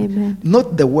 Mm-hmm. Amen.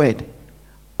 Not the word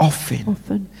often.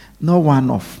 Often. Not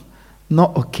one-off.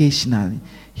 Not occasionally.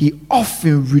 He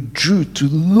often withdrew to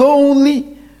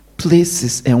lonely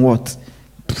places and what?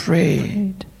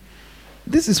 Prayed.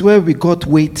 This is where we got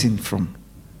waiting from.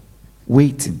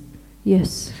 Waiting.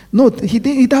 Yes. No,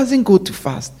 he doesn't go to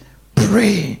fast.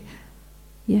 Pray.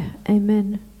 Yeah.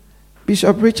 Amen.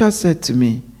 Bishop Richard said to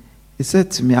me, I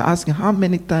asked him, how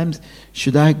many times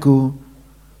should I go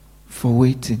for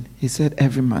waiting? He said,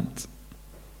 every month.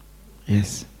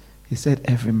 Yes. He said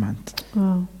every month.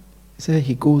 Wow. He said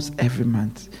he goes every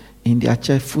month. In their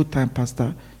church, full-time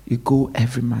pastor, you go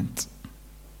every month.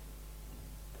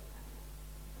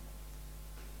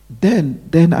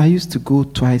 Then I used to go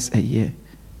twice a year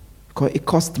because it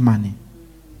cost money.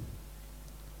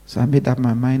 So I made up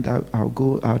my mind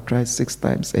I'll try 6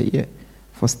 times a year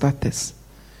for starters.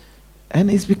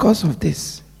 And it's because of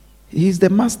this. He's the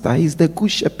master, he's the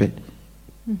good shepherd.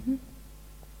 Mm-hmm.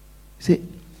 See,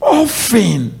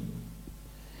 often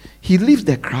he leaves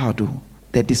the crowd,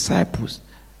 the disciples,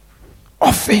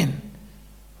 often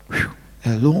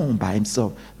alone by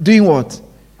himself. Doing what?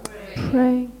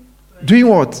 Praying. Doing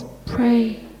what?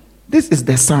 Praying. This is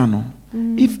the Son.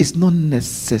 If it's not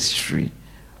necessary,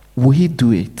 will he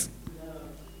do it?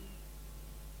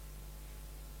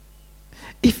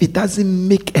 If it doesn't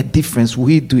make a difference, will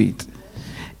he do it?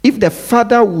 If the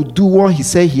Father would do what he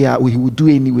said here, he would do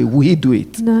anyway, will he do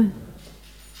it? No.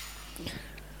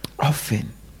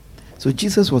 Often. So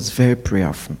Jesus was very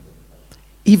prayerful,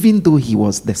 even though he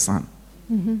was the Son.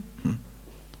 Mm-hmm.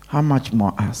 How much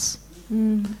more us?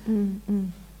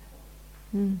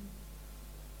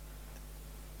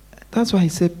 That's why he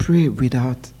said pray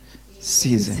without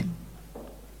ceasing.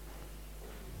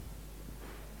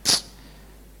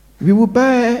 We will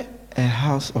buy a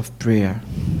house of prayer.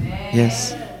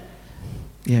 Yes.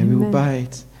 Yeah, we will buy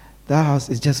it. That house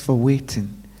is just for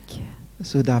waiting. Yeah.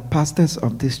 So that pastors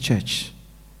of this church,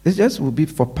 this just will be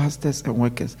for pastors and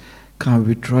workers, can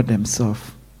withdraw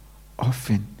themselves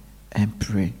often and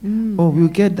pray. Oh, we'll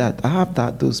get that. I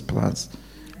have those plans.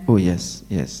 Oh, yes.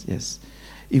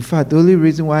 In fact, the only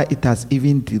reason why it has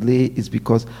even delayed is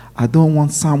because I don't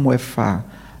want somewhere far.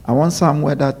 I want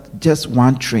somewhere that just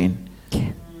one train.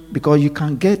 Yeah. Because you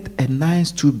can get a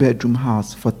nice 2-bedroom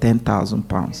house for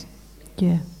 £10,000.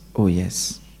 Yeah. Oh,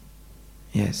 yes.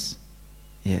 You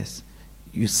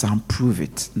soundproof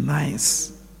it.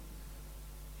 Nice.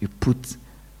 You put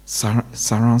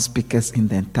surround speakers in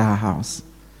the entire house.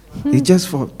 It's just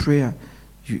for prayer.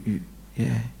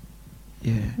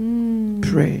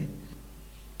 Pray.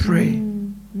 Pray.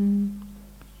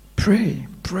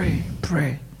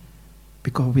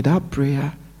 Because without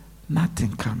prayer,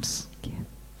 nothing comes. Yeah.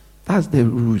 That's the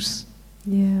rules.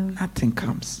 Yeah. Nothing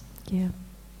comes. Yeah.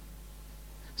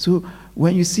 So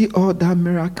when you see all that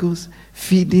miracles,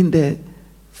 feeding the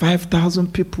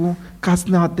 5,000 people,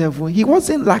 casting out devil, he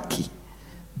wasn't lucky.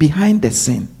 Behind the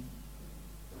scene.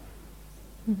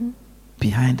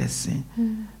 Behind the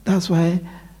scene. That's why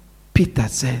Peter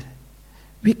said,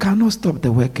 we cannot stop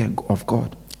the work of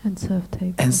God. And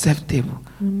serve table.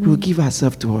 We will give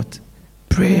ourselves to what?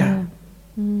 Prayer.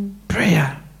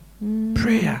 Prayer.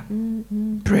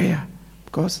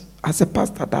 Because as a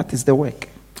pastor, that is the work.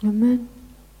 Amen.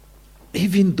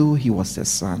 Even though he was a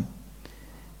son,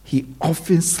 he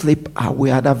often slipped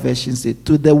away, other versions say,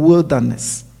 to the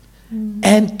wilderness.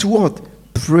 And to what?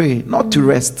 Pray. Not to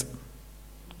rest.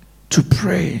 To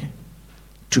pray.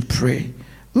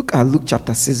 Look at Luke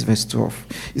chapter 6 verse 12.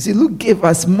 You see, Luke gave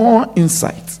us more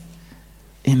insight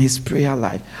in his prayer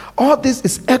life. All this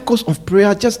is echoes of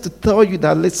prayer just to tell you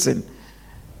that, listen,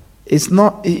 there's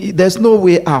no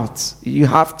way out. You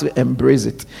have to embrace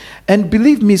it. And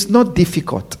believe me, it's not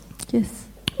difficult. Yes.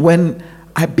 When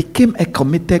I became a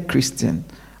committed Christian,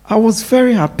 I was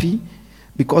very happy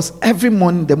because every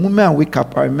morning, the moment I wake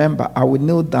up, I remember I would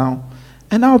kneel down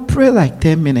and I'll pray like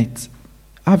 10 minutes,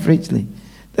 averagely.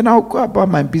 Then I'll go about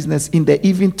my business in the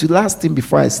evening to last thing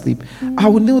before I sleep. I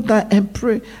would kneel down and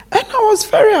pray. And I was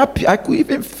very happy. I could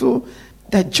even feel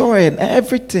the joy and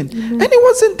everything. And it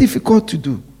wasn't difficult to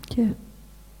do. Yeah.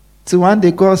 So one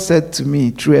day God said to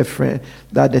me through a friend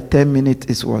that the 10 minutes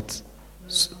is what?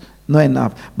 Not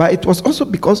enough. But it was also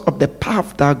because of the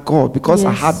path that God, because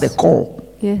I had the call.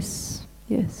 Yes.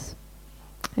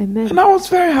 Amen. And I was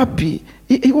very happy.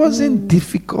 It wasn't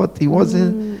difficult. It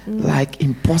wasn't like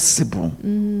impossible.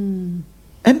 And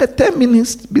the 10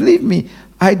 minutes, believe me,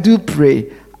 I do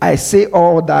pray. I say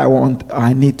all that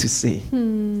I need to say.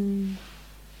 And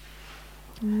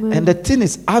the thing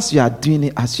is, as you are doing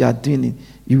it,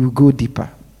 you will go deeper.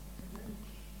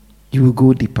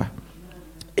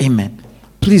 Amen.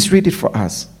 Please read it for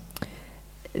us.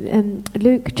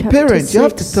 Luke chapter 6. Parents, you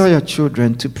have to tell your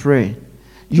children to pray.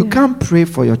 You can't pray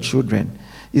for your children.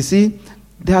 You see,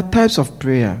 there are types of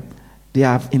prayer. They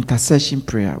have intercession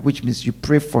prayer, which means you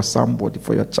pray for somebody,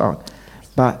 for your child.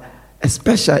 But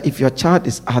especially if your child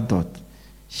is adult,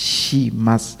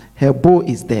 her bow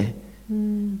is there.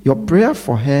 Your prayer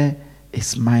for her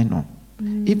is minor.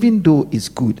 Even though it's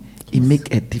good, it makes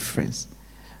a difference.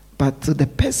 But the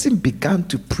person began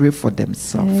to pray for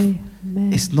themselves.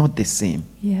 It's not the same.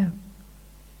 Yeah.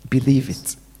 Believe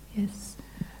it. Yes.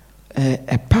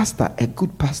 a pastor, a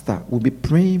good pastor, will be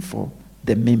praying for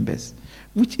the members,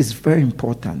 which is very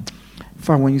important. In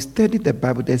fact, when you study the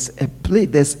Bible, there's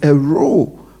a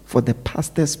role for the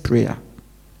pastor's prayer.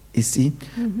 You see?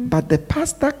 Mm-hmm. But the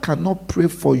pastor cannot pray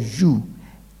for you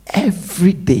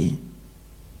every day.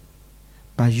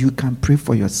 But you can pray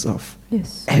for yourself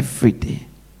every day.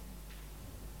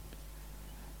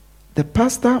 The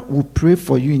pastor will pray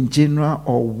for you in general,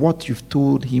 or what you've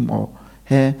told him or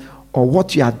her, or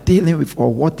what you are dealing with,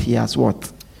 or what he has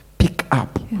picked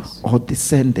up or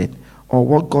descended, or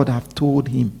what God have told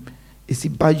him. You see,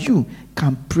 but you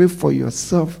can pray for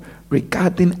yourself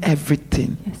regarding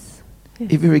everything. Yes.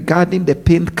 Even regarding the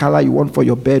paint color you want for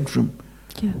your bedroom.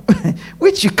 Yeah.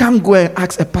 Which you can't go and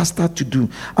ask a pastor to do.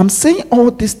 I'm saying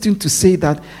all this thing to say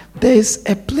that there is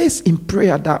a place in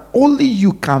prayer that only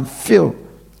you can feel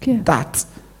that.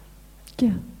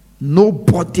 Yeah.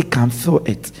 Nobody can feel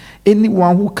it.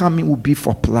 Anyone who come in will be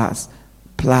for plus.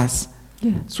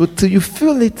 Yeah. So till you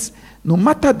feel it, no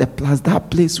matter the plus,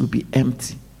 that place will be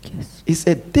empty. Yes. It's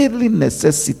a daily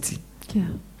necessity. Yeah.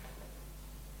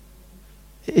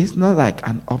 It's not like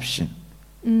an option.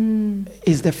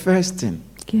 It's the first thing.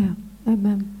 Yeah.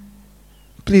 Amen.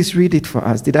 Please read it for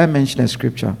us. Did I mention a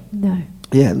scripture? No.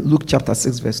 Yeah, Luke chapter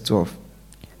 6 verse 12.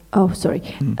 Oh, sorry.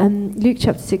 Luke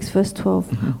chapter 6 verse 12.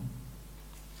 Mm-hmm.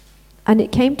 And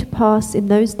it came to pass in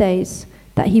those days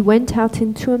that he went out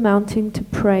into a mountain to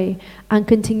pray and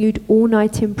continued all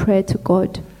night in prayer to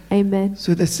God. Amen.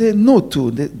 So they say no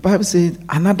to. The Bible says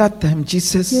another time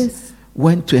Jesus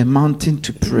went to a mountain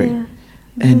to pray. Yeah.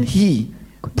 And he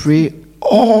prayed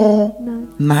all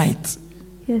night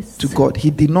to God. He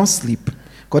did not sleep.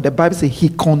 Because the Bible says he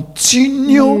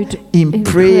continued in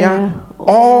prayer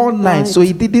all night. So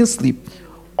he didn't sleep.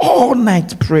 All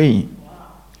night praying.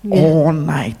 Yeah. All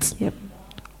night. Yep.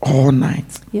 All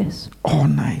night. Yes. All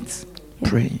night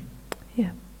praying.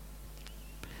 Yeah.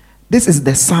 This is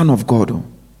the Son of God.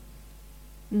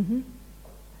 Mm-hmm.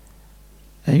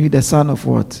 Are you the son of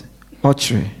what?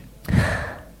 Autry.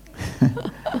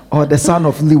 Or the son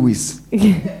of Lewis.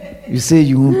 You say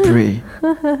you won't pray.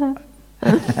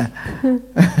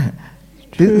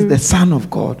 This is the Son of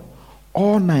God.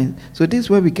 All night. So this is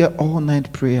where we get all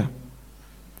night prayer.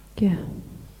 Yeah.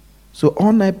 So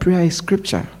all night prayer is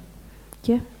scripture.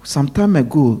 Yeah. Some time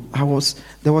ago,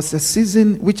 there was a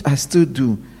season which I still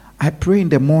do. I pray in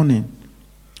the morning.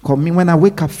 Because me, when I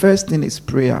wake up, first thing is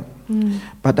prayer.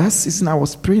 But that season I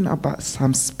was praying about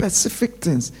some specific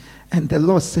things. And the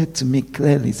Lord said to me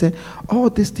clearly, he said, all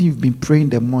this thing you've been praying in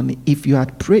the morning, if you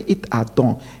had prayed it at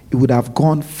dawn, it would have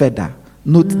gone further.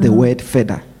 Note the word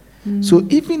further. So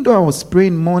even though I was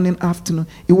praying morning, afternoon,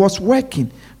 it was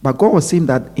working. But God was saying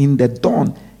that in the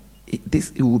dawn,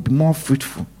 it will be more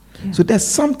fruitful. Yeah. So there's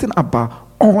something about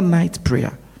all night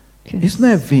prayer. Yes. It's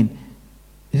not a vain.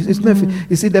 It's not a vain.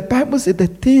 You see, the Bible said the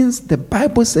things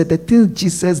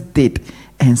Jesus did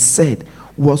and said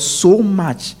was so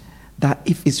much that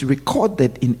if it's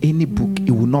recorded in any book,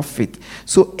 it will not fit.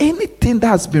 So anything that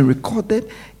has been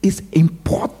recorded is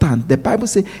important. The Bible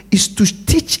says is to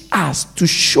teach us, to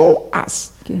show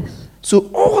us. Yes. So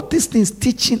all these things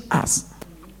teaching us.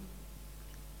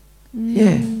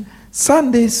 Yeah.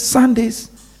 Sundays,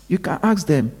 you can ask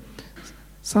them.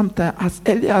 Sometimes as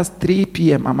early as 3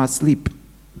 p.m. I'm asleep.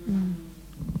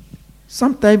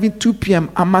 Sometimes even 2 p.m.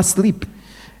 I'm asleep.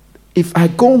 If I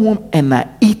go home and I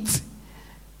eat,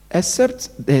 except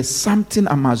there's something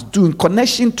I must do in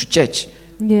connection to church.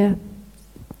 Yeah.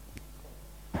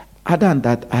 Other than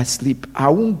that, I sleep. I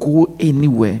won't go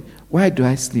anywhere. Why do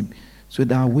I sleep? So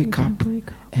that I wake up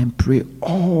and pray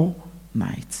all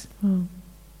night.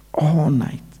 All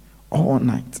night. All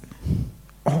night.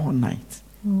 All night.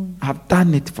 I've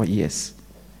done it for years.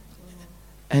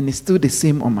 And it's still the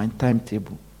same on my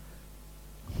timetable.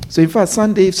 So in fact,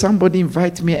 Sunday, if somebody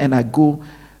invites me and I go,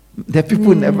 the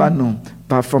people never know.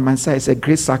 But from my side, it's a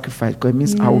great sacrifice because it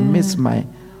means I will miss my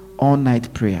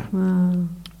all-night prayer. Wow.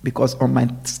 Because on my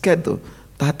schedule,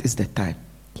 that is the time.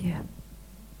 Yeah.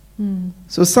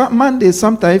 So Monday,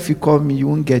 sometimes if you call me, you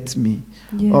won't get me.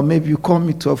 Yeah. Or maybe you call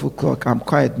me 12 o'clock, I'm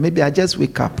quiet. Maybe I just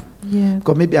wake up. Yeah.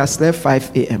 Because maybe I slept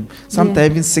 5 a.m.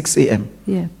 Sometimes even 6 a.m.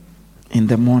 Yeah. In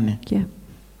the morning. Yeah.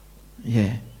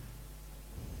 Yeah.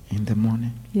 In the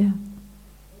morning. Yeah.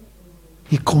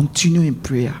 He continued in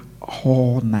prayer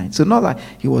all night. So not like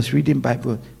he was reading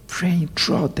Bible, praying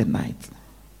throughout the night.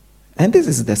 And this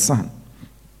is the Son.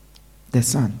 The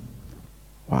Son.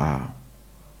 Wow.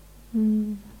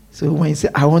 So when you say,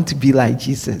 I want to be like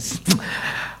Jesus,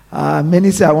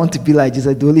 many say, I want to be like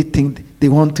Jesus. The only thing they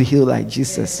want to heal like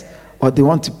Jesus or they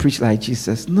want to preach like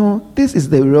Jesus. No, this is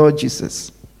the real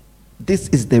Jesus. This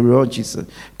is the real Jesus.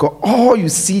 Because all you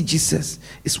see Jesus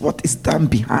is what is done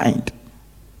behind.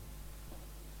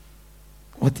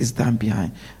 What is done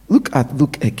behind. Look at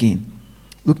Luke again.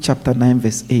 Luke chapter 9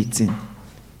 verse 18.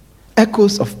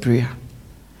 Echoes of prayer.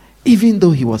 Even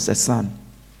though he was a son.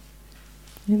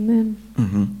 Amen.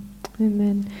 Mm-hmm.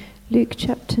 Amen. Luke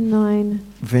chapter 9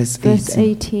 verse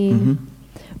 18. Mm-hmm.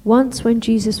 Once when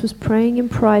Jesus was praying in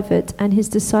private and his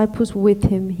disciples were with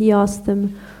him, he asked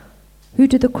them, "Who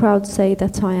do the crowd say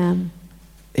that I am?"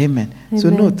 Amen. Amen. So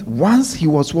note, once he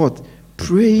was what?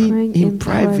 Praying in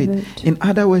private. In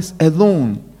other words,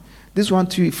 alone. This one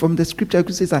too, from the scripture,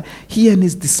 it says that he and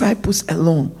his disciples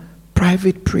alone,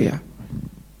 private prayer.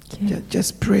 Yeah.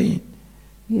 Just praying.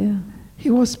 Yeah.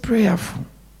 He was prayerful.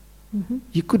 Mm-hmm.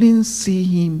 You couldn't see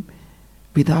him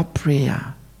without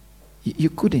prayer. You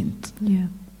couldn't. Yeah.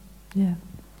 Yeah.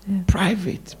 Yeah.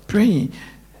 Private, praying.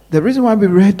 The reason why we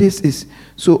read this is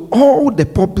so all the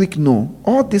public know.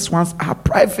 All these ones are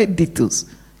private details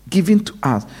given to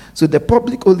us. So the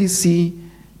public only see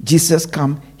Jesus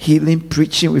come, healing,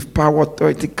 preaching with power,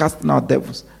 authority, casting out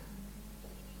devils.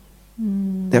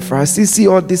 The Pharisees see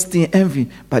all this thing envy,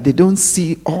 but they don't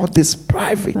see all this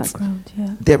private. Background,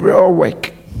 yeah. The real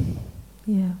work.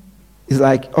 Yeah. It's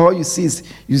like all you see is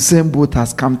Usain Bolt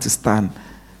has come to stand.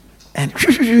 And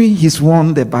he's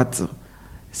won the battle.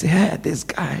 You say, hey, this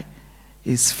guy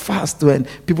is fast. When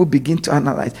people begin to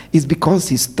analyze, it's because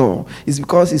he's tall. It's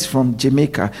because he's from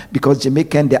Jamaica. Because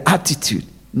Jamaica and the attitude.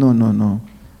 No.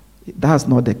 That's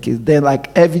not the case. Then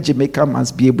like every Jamaican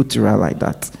must be able to run like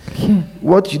that. Yeah.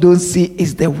 What you don't see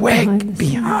is the work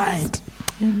Behind.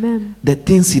 Amen. the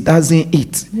things he doesn't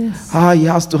eat. Yes. How he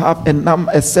has to have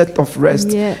a set of rest.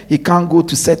 Yeah. He can't go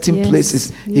to certain Yes.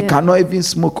 places. He Yeah. cannot even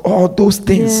smoke. All those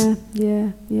things.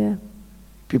 Yeah.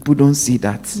 People don't see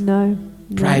that. No.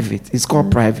 Private. It's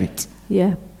called private.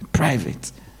 Yeah.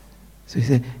 Private. So he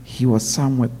said he was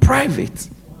somewhere private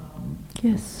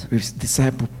Yes. with his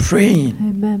disciple praying.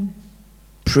 Amen.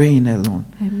 Praying alone.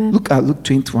 Amen. Look at Luke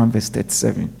 21 verse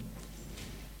 37.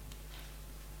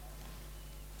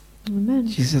 Amen.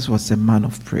 Jesus was a man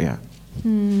of prayer.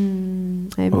 Amen.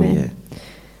 Oh yeah.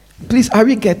 Please, are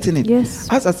we getting it? Yes.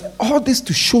 As I said, all this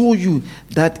to show you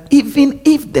that even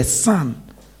if the son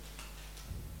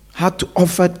had to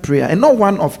offer prayer, and not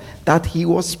one of that he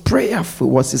was prayerful,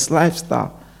 was his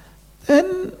lifestyle,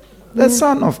 then the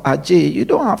son of Ajay, you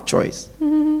don't have choice.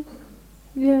 Mm-hmm.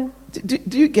 Yeah.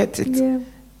 Do you get it? Yeah.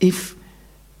 If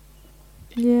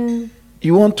Yeah.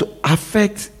 you want to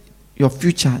affect your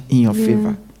future in your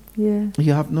favor, Yeah.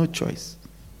 you have no choice.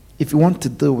 If you want to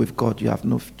deal with God, you have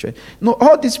no choice. No,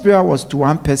 all this prayer was to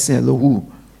one person alone. Who?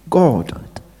 God.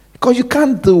 Because you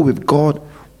can't deal with God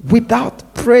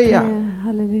without prayer. Yeah.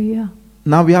 Hallelujah.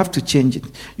 Now we have to change it.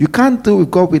 You can't deal with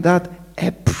God without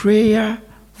a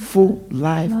prayerful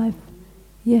life. Life.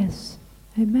 Yes.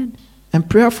 Amen. And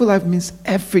prayerful life means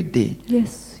every day.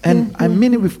 Yes. And I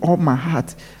mean it with all my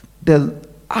heart. The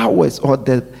hours or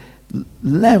the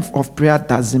length of prayer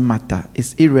doesn't matter.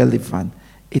 It's irrelevant.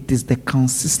 It is the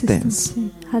consistency.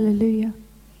 Hallelujah.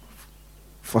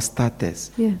 For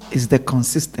starters. Yeah. It's the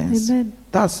consistency. Amen.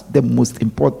 That's the most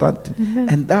important. Amen.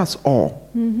 And that's all.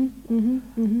 Mm-hmm. Mm-hmm.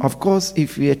 Mm-hmm. Of course,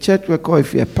 if you're a church worker,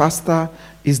 if you're a pastor,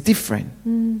 it's different.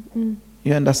 Mm-hmm.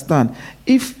 You understand?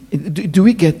 If do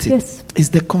we get it? Yes. It's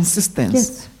the consistency.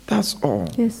 Yes. That's all.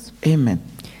 Yes. Amen.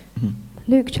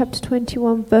 Luke chapter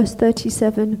 21, verse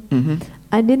 37. Mm-hmm.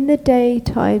 And in the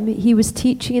daytime he was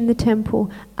teaching in the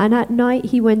temple, and at night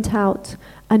he went out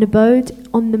and abode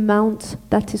on the mount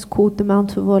that is called the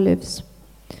Mount of Olives.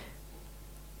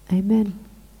 Amen.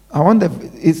 I wonder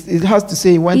if it has to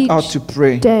say he went out to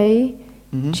pray. Day,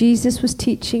 Mhm. Jesus was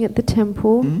teaching at the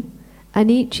temple, Mhm.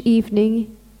 and each evening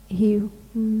he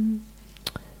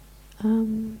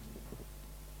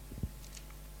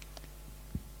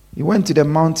He went to the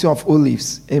Mountain of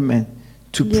Olives. Amen.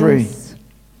 To pray. yes.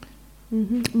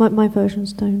 My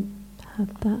versions don't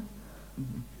have that.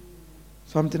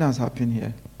 Something has happened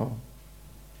here. Oh.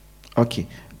 Okay.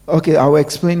 Okay, I will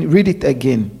explain. Read it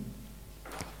again.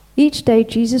 Each day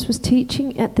Jesus was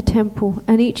teaching at the temple,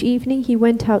 and each evening he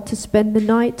went out to spend the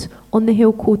night on the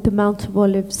hill called the Mount of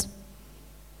Olives.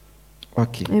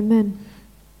 Okay. Amen.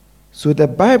 So the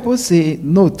Bible says,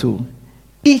 no to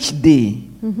each day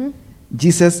Mm-hmm.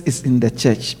 Jesus is in the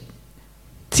church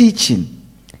teaching.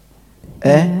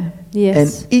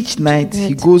 Yes. And each night he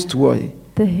Right. goes to what?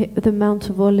 The Mount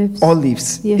of Olives.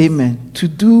 Olives. Yes. Amen. To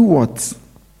do what?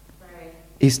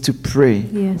 Is to pray.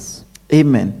 Yes.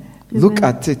 Amen. Look Amen.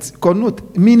 at it.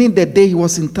 Connote, meaning the day he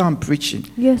was in town preaching.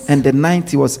 Yes. And the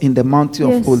night he was in the Mountain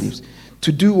Yes. of Olives.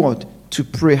 To do what? To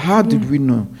pray. How did we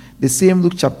know? The same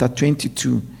Luke chapter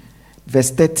 22.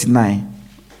 verse 39.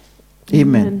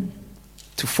 Amen.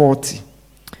 To 40.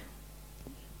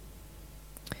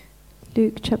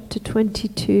 Luke chapter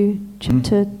 22,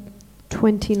 chapter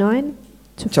 29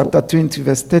 to Chapter 20,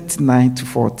 verse 39 to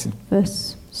 40.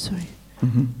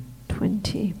 Mhm.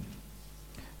 20.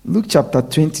 Luke chapter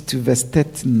 22, verse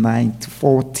 39 to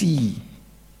 40.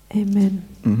 Amen.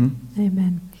 Mhm.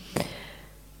 Amen.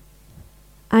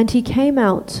 And he came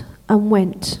out and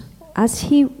went, as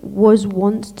he was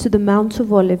wont, to the Mount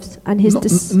of Olives, and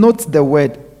his Note the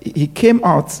word. He came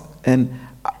out, and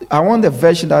I want the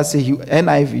version that says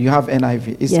NIV. You have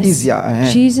NIV. It's Yes. easier.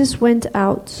 Jesus went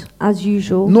out as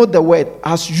usual. Note the word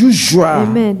as usual.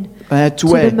 Amen. To To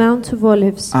where? the Mount of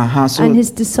Olives, So, and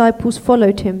his disciples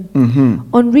followed him. mhm.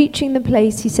 On reaching the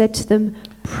place, he said to them,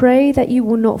 "Pray that you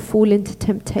will not fall into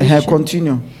temptation."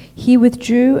 Continue. He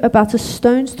withdrew about a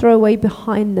stone's throw away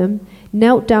behind them,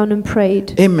 knelt down and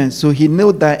prayed. Amen. So he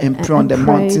knelt down and prayed on the prayed.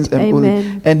 mountains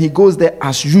Amen. and he goes there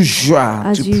as usual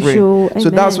As to usual. pray. So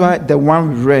that's why Amen. the one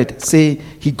we read say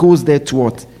he goes there to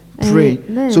what? Pray.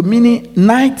 Amen. So meaning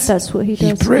night That's what he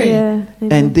does. pray Yeah.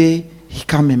 Amen. and day he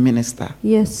come and minister.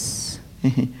 Yes.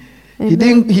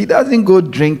 He doesn't go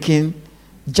drinking,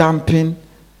 jumping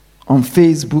on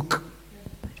Facebook.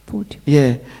 40.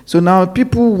 Yeah. So now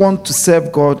people want to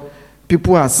serve God.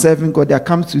 People are serving God. They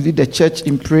come to lead the church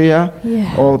in prayer,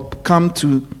 Yeah. or come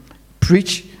to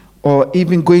preach, or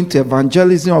even going to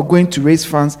evangelism, or going to raise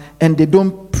funds, and they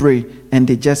don't pray and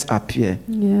they just appear.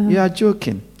 Yeah. You are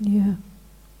joking. Yeah.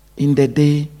 In the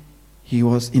day, he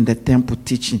was in the temple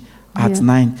teaching. At Yeah.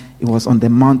 9, he was on the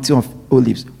mountain of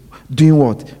Olives. Doing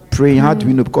what? Praying. How do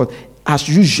we know? Because as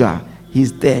usual,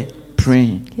 he's there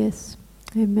praying. Yes.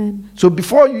 Amen. So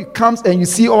before you comes and you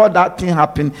see all that thing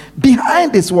happen,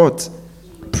 behind is what?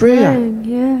 Prayer. Praying.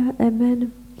 Yeah.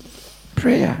 Amen.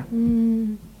 Prayer.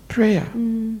 Mm. Prayer.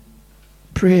 Mm.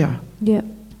 Prayer. Yeah.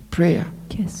 Prayer.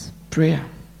 Yes. Prayer.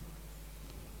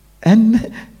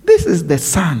 And this is the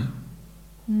son.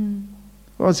 Mm.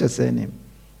 What's your surname?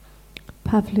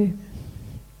 Pavlu.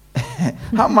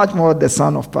 How much more the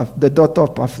son of the daughter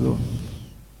of Pavlo?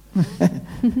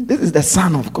 This is the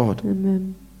son of God.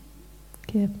 Amen.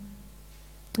 Yeah.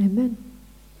 Amen.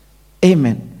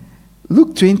 Amen.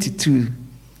 Luke 22.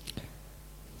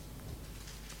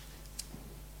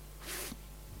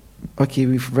 Okay,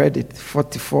 we've read it.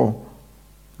 44.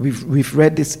 We've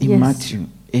read this in Yes. Matthew.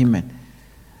 Amen.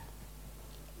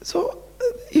 So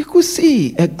you could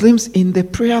see a glimpse in the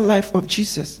prayer life of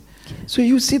Jesus. So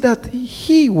you see that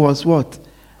he was what?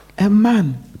 A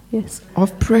man Yes.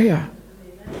 of prayer.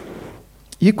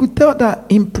 You could tell that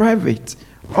in private,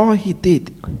 all he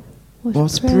did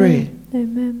was pray.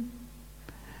 Amen.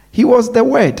 He was the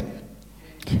word.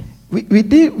 We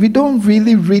don't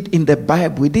really read in the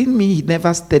Bible. It didn't mean he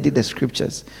never studied the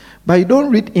scriptures. But you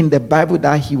don't read in the Bible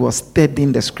that he was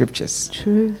studying the scriptures.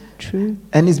 True. True.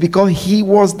 And it's because he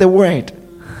was the word.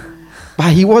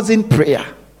 But he was in prayer.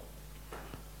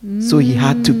 So he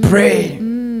had to pray.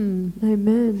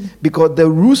 Amen. Because the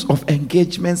rules of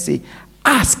engagement say,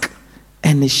 ask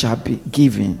and it shall be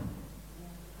given.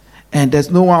 And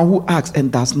there's no one who asks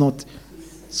and does not.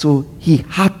 So he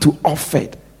had to offer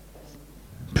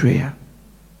prayer.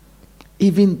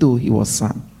 Even though he was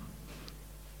son.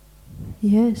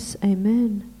 Yes.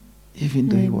 Amen. Even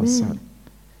though he was Amen. son.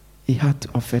 He had to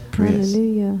offer prayers.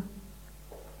 Hallelujah.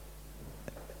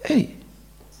 Hey.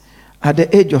 At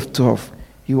the age of 12,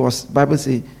 Bible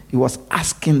says, he was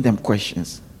asking them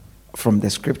questions from the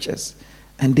scriptures.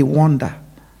 And they wonder.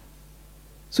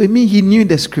 So it means he knew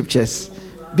the scriptures.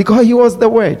 Because he was the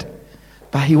word.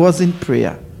 But he was in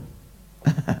prayer.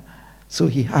 So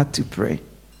he had to pray.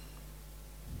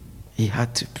 He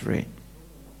had to pray.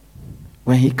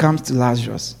 When he comes to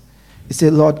Lazarus, he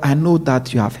said, Lord, I know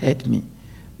that you have heard me.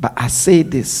 But I say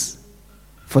this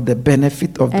for the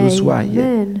benefit of those who are here.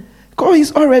 Amen. God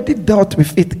he's already dealt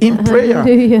with it in prayer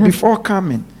Hallelujah. before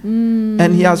coming.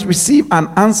 And he has received an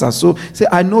answer. So say,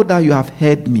 I know that you have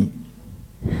heard me.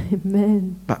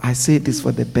 Amen. But I say this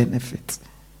for the benefit.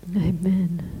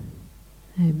 Amen.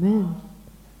 Amen.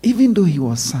 Even though he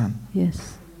was son.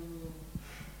 Yes.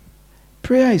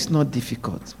 Prayer is not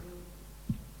difficult.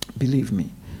 Believe me.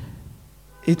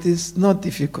 It is not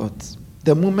difficult.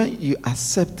 The moment you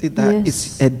accept it that Yes.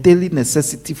 it's a daily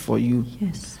necessity for you,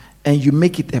 Yes. and you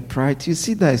make it a priority, you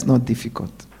see that it's not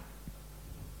difficult.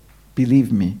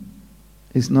 Believe me,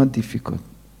 it's not difficult.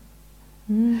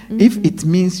 If it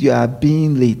means you are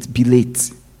being late, be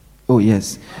late. Oh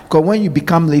yes. Because when you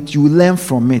become late, you learn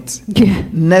from it. Yeah.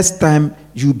 Next time,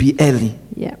 you'll be early.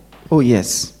 Yeah. Oh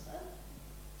yes.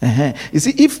 You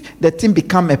see, if the thing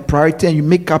become a priority and you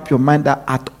make up your mind that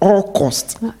at all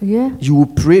costs, Yeah. you will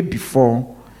pray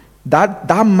before, that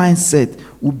mindset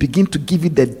will begin to give you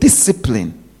the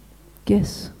discipline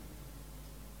Yes.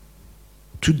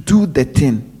 to do the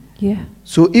thing. Yeah.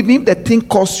 So even if the thing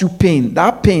causes you pain,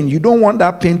 that pain, you don't want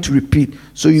that pain to repeat.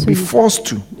 So you'll be forced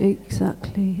to.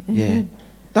 Exactly. Yeah. Amen.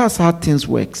 That's how things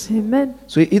works. Amen.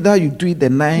 So either you do it the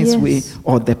nice way Yes.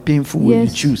 or the painful way you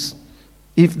Yes. choose.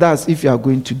 If you are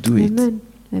going to do it. Amen.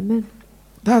 Amen.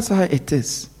 That's how it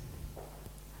is.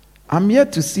 I'm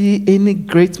yet to see any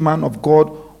great man of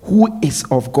God who is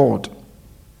of God.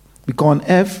 Because on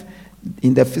earth,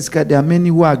 in the physical, there are many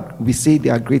we say they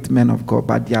are great men of God,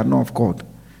 but they are not of God.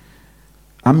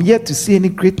 I'm yet to see any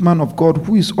great man of God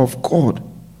who is of God,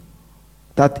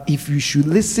 that if you should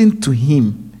listen to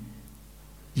him,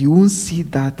 you won't see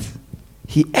that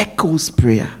he echoes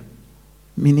prayer.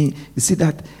 Meaning, you see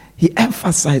that he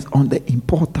emphasized on the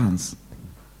importance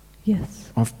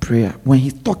Yes. of prayer. When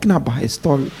he's talking about his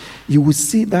story, you will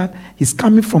see that he's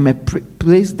coming from a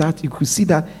place that you could see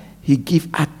that he gives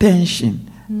attention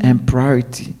and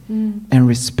priority and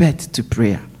respect to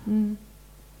prayer.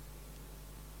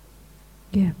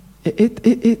 Yeah.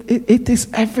 It is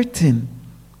everything.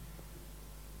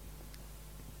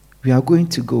 We are going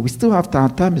to go. We still have time.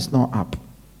 Our time is not up.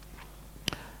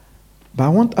 But I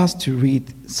want us to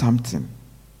read something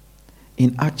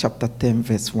in Acts chapter 10,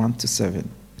 verse 1 to 7.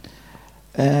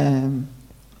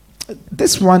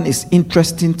 This one is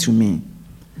interesting to me.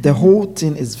 The whole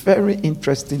thing is very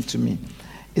interesting to me.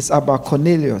 It's about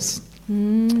Cornelius.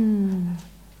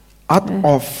 Out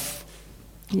of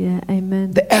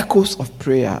Amen. the echoes of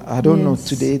prayer. I don't know, Yes.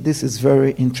 today this is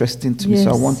very interesting to me, so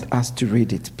I Yes. want us to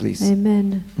read it, please.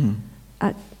 Amen.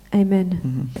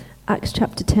 Amen. Mhm. Acts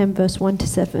chapter 10, verse 1 to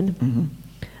 7. Mhm.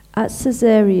 At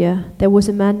Caesarea, there was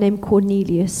a man named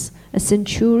Cornelius, a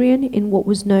centurion in what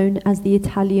was known as the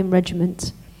Italian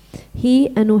regiment. He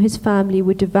and all his family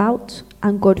were devout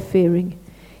and God-fearing.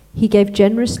 He gave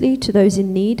generously to those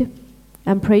in need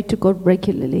and prayed to God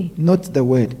regularly. Note the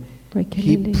word. He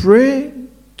Regularly. prayed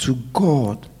to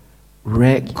God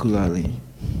regularly.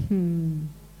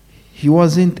 He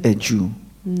wasn't a Jew,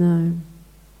 No,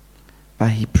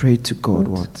 but he prayed to God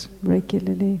What? what?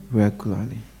 regularly.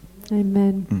 Regularly.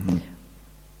 Amen. Mhm.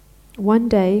 One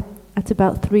day, at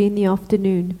about 3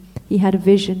 p.m, he had a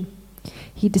vision.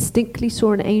 He distinctly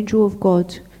saw an angel of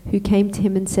God who came to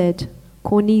him and said,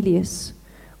 "Cornelius."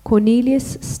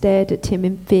 Cornelius stared at him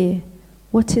in fear.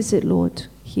 "What is it, Lord?"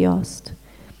 he asked.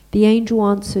 The angel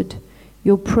answered,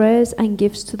 "Your prayers and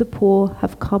gifts to the poor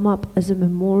have come up as a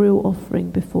memorial offering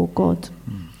before God.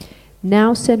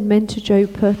 Now send men to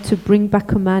Joppa to bring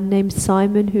back a man named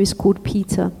Simon who is called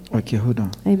Peter." Okay, hold on.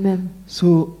 Amen.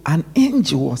 So an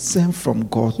angel was sent from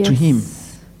God to Yes. him.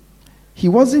 He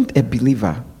wasn't a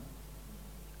believer.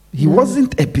 He No.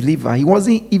 wasn't a believer. He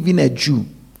wasn't even a Jew.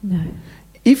 No.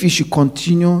 If he should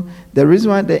continue, the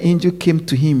reason why the angel came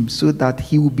to him so that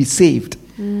he would be saved,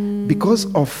 because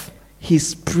of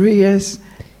his prayers,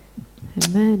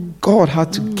 Amen. God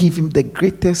had to give him the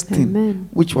greatest thing, Amen.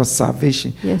 which was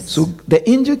salvation. Yes. So the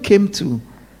angel came to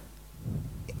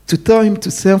tell him to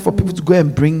send for people to go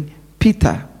and bring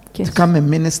Peter Yes. to come and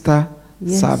minister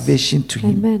Yes. salvation to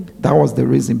him. Amen. That was the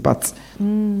reason. But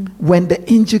when the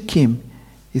angel came,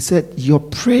 he said, "Your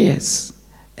prayers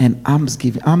and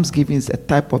almsgiving is a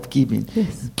type of giving.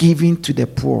 Yes. Giving to the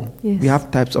poor. Yes. We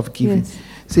have types of giving. Yes.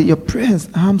 So your prayers,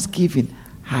 almsgiving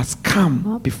has come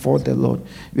Up. before the Lord.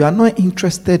 We are not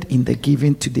interested in the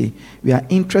giving today. We are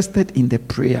interested in the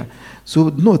prayer. So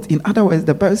note, in other words,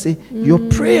 the Bible says, your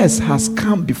prayers has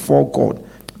come before God.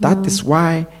 That is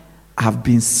why I've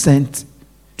been sent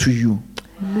to you.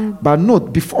 Amen. But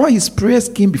note, before his prayers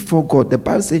came before God, the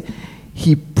Bible says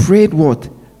he prayed what?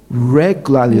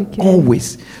 Regularly, Okay.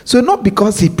 always. So not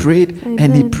because he prayed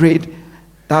and he Amen. prayed,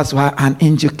 that's why an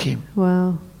angel came.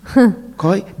 Wow.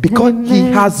 Because he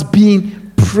Amen. has been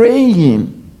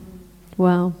praying.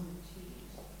 Wow.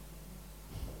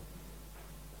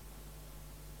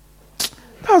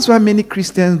 That's why many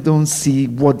Christians don't see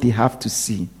what they have to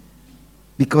see.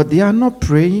 Because they are not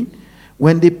praying.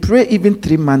 When they pray even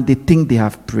 3 months, they think they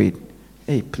have prayed.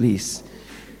 Hey, please.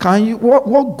 Can you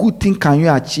what good thing can you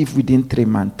achieve within 3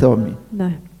 months? Tell me.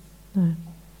 No. No.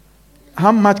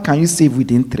 How much can you save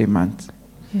within 3 months?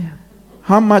 Yeah.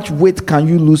 How much weight can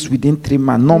you lose within 3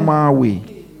 months? Normal way.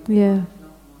 Yeah.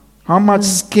 How much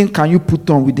skin can you put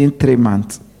on within 3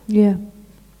 months? Yeah.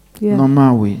 Yeah.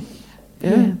 Normal way.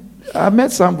 Yeah. Yeah. I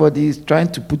met somebody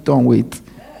trying to put on weight.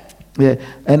 Yeah.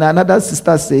 And another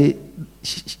sister say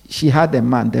she had a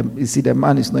man. You see, the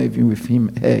man is not even with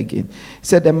her again. He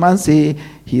said, the man say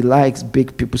he likes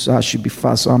big people, so I should be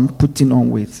fat, so I'm putting on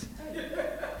weight.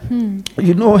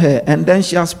 You know her, and then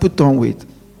she has put on weight.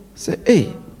 Say,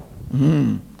 hey,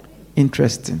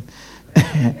 interesting.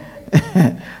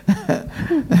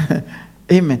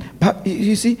 Amen. But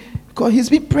you see, because he's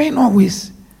been praying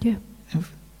always. Yeah.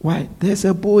 Why? There's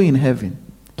a boy in heaven.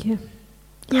 Yeah.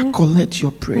 That collects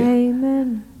your prayer.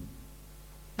 Amen.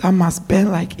 That must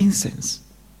burn like incense.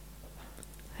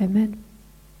 Amen.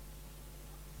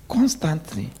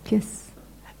 Constantly. Yes.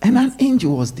 And an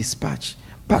angel was dispatched.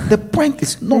 But the point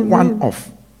is not one off.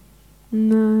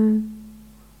 No.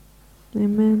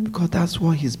 Amen. Because that's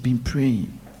what he's been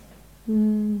praying.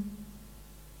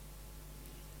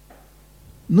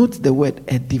 Note the word,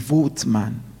 a devout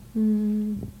man.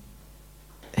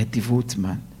 A devout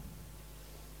man.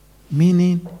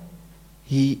 Meaning,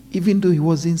 even though he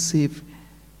wasn't saved,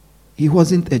 he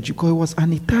wasn't a Jew, he was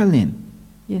an Italian.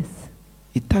 Yes.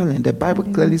 Italian. The Bible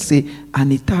clearly says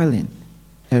an Italian,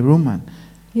 a Roman.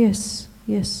 Yes.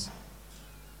 Yes.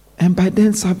 And by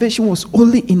then, salvation was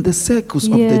only in the circles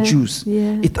of the Jews.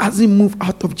 Yeah. It hasn't moved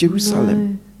out of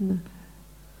Jerusalem. No.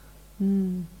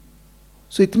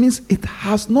 So it means it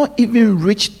has not even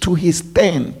reached to his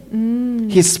turn,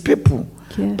 his people.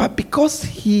 Yeah. But because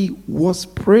he was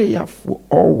prayerful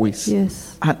always,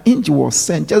 an angel was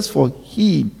sent just for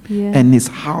him and his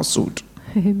household.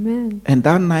 Amen. And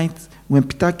that night, when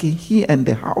Peter came, he and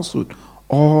the household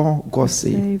all got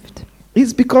saved.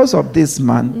 It's because of this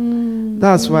man.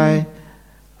 That's why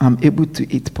I'm able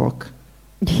to eat pork.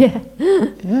 Yeah.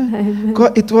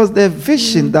 Because it was the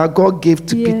vision that God gave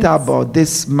to Peter about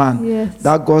this man.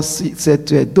 That God said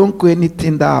to her, don't go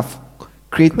anything that I've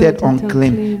created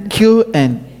unclean. Kill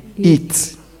and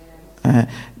eat.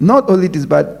 Not only this,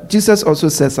 but Jesus also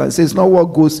says, it's not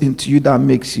what goes into you that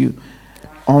makes you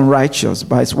unrighteous,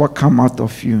 but it's what comes out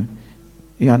of you.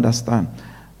 You understand?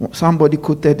 Somebody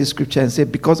quoted the scripture and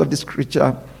said, because of the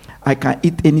scripture, I can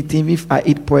eat anything. If I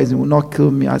eat poison, it will not kill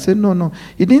me. I said, no.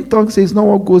 He didn't talk, say it's not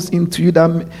what goes into you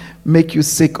that make you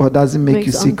sick or doesn't make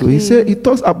you sick. He said, he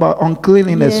talks about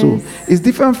uncleanliness. So it's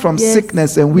different from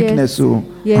sickness and weakness. So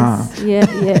yeah.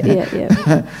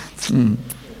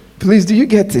 Please, do you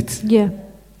get it? Yeah.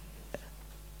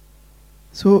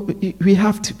 So we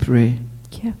have to pray.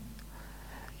 Yeah.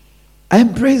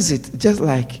 Embrace it, just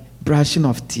like brushing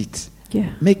of teeth.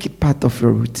 Yeah. Make it part of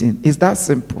your routine. It's that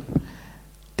simple.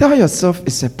 Tell yourself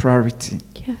it's a priority.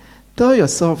 Yeah. Tell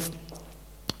yourself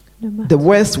the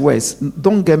worst,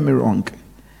 don't get me wrong.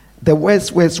 The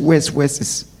worst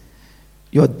is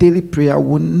your daily prayer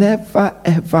will never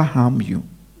ever harm you.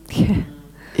 Yeah.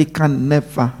 It can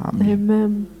never harm you.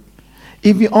 Amen.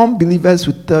 Even unbelievers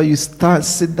will tell you,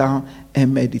 sit down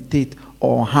and meditate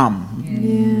or harm.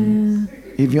 Yeah.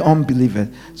 If you're unbeliever.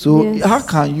 So how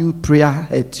can you prayer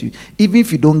hurt you? Even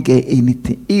if you don't get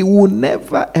anything, it will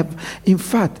never ever. In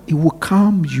fact, it will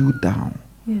calm you down.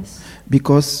 Yes.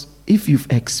 Because if you've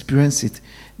experienced it,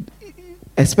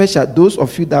 especially those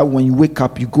of you that when you wake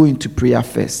up, you go into prayer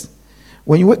first.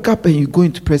 When you wake up and you go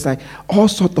into prayer, it's like all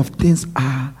sorts of things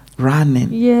are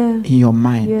running in your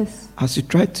mind. Yes. As you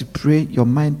try to pray, your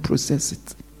mind process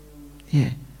it.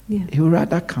 Yeah. It will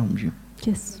rather calm you.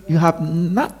 Yes. You have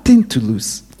nothing to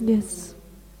lose. Yes.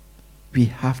 We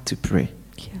have to pray.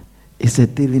 Yeah. It's a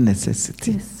daily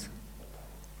necessity. Yes.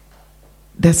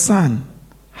 The Son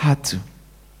had to.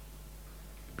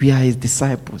 We are his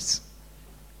disciples.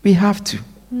 We have to.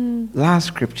 Last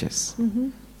scriptures.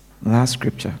 Last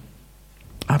scripture.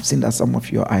 I've seen that some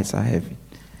of your eyes are heavy.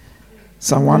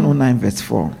 Psalm 109 verse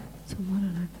 4. Psalm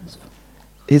 109 verse 4.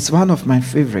 It's one of my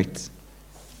favorites.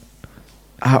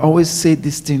 I always say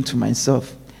this thing to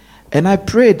myself. And I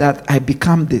pray that I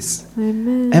become this.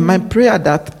 Amen. And my prayer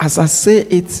that as I say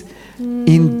it,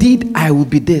 indeed I will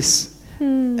be this.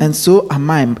 And so am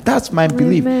I. That's my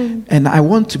belief. And I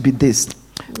want to be this.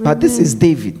 But this is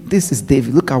David. This is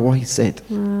David. Look at what he said.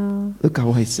 Wow. Look at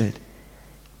what he said.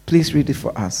 Please read it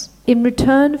for us. In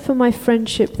return for my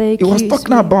friendship, they accused He was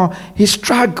talking about his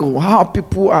struggle, how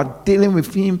people are dealing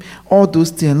with him, all those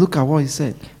things. Look at what he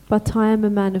said. But I am a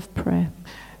man of prayer.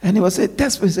 And he was saying,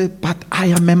 that's what he said, but I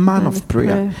am a man of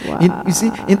prayer. Wow. You see,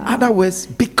 in other words,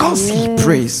 because he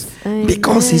prays,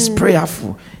 because he's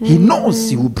prayerful, he Amen.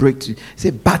 knows he will break through. He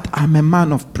said, but I'm a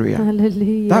man of prayer.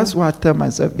 Hallelujah. That's why I tell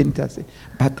myself, I say,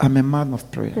 but I'm a man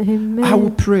of prayer. Amen. I will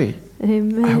pray.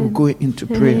 Amen. I will go into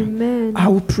prayer. Amen. I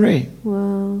will pray.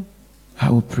 Wow.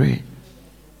 I will pray.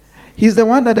 He's the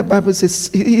one that the Bible says,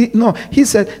 he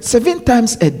said, 7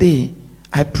 times a day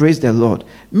I praise the Lord.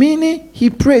 Meaning, he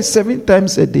prays 7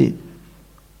 times a day.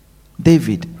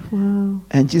 David. Wow.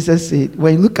 And Jesus said,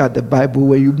 when you look at the Bible,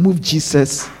 when you move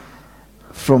Jesus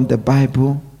from the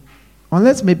Bible,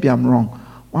 unless maybe I'm wrong,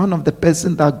 one of the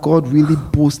person that God really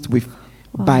boasts with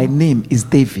by name is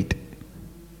David,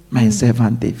 my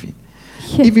servant David.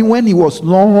 Yeah. Even when he was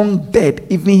long dead,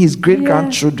 even his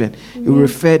great-grandchildren, he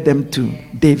referred them to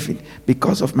David.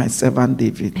 Because of my servant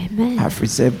David, Amen. I have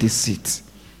reserved this seat.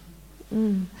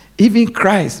 Even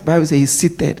Christ, Bible says he's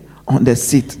seated on the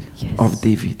seat of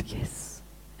David. Yes.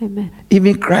 Amen.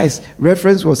 Even Christ,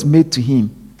 reference was made to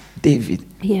him. David.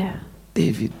 Yeah.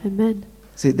 David. Amen.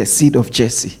 Say the seed of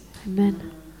Jesse.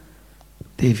 Amen.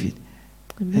 David.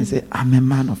 Amen. And say, I'm a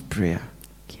man of prayer.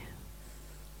 Yeah.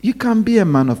 You can be a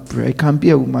man of prayer. You can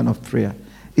be a woman of prayer.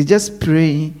 It's just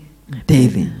praying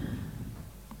daily.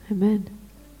 Amen.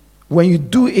 When you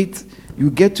do it, you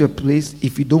get to a place,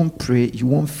 if you don't pray, you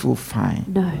won't feel fine.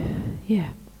 No. Yeah.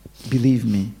 Believe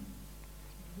me.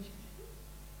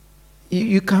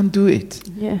 You can do it.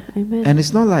 Yeah. Amen. And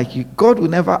it's not like you. God will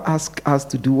never ask us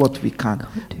to do what we can.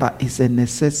 But it's a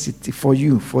necessity for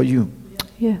you.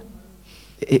 Yeah.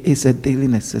 It's a daily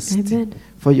necessity. Amen.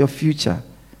 For your future.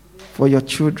 For your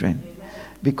children.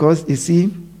 Because you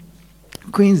see,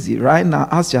 Quincy, right now,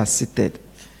 as you are seated,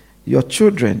 your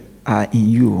children are in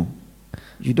you.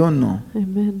 You don't know.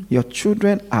 Amen. Your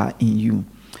children are in you.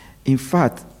 In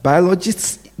fact,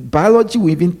 biology will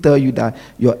even tell you that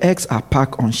your eggs are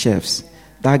packed on shelves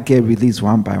that get released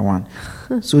one by one.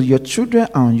 So your children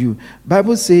are on you.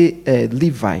 Bible say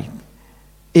Levi,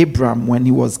 Abraham, when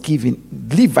he was given,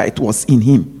 Levite was in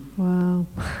him. Wow.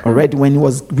 Already when he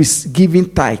was giving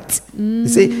tithe. They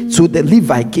say, so the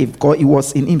Levite gave, God, it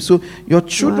was in him. So your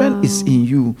children is in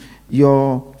you.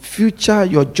 Your future,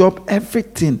 your job,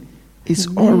 everything is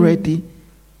already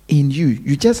in you.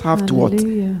 You just have to what?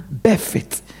 Birth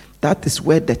it. That is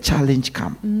where the challenge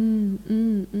comes.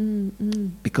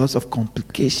 Because of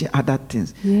complication, other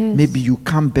things. Yes. Maybe you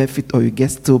can't birth it, or you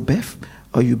get stillbirth,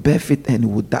 or you birth it and it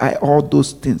will die, all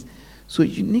those things. So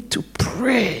you need to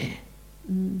pray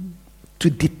to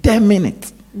determine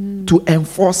it, to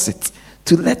enforce it,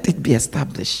 to let it be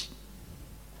established.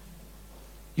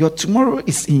 Your tomorrow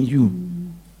is in you.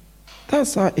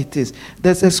 That's how it is.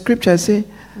 There's a scripture, the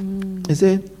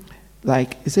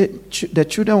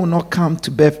children will not come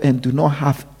to birth and do not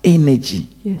have energy.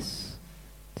 Yes.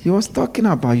 He was talking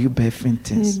about you birthing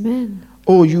things. Amen.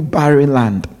 Oh, you barren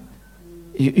land.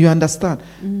 You understand?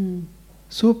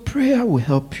 So prayer will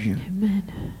help you. Amen.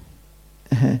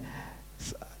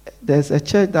 There's a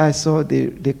church that I saw,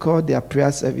 they call their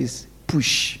prayer service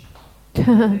push.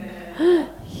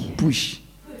 Push.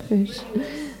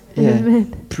 Yeah.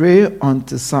 Amen. Pray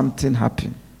until something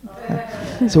happens.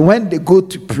 So when they go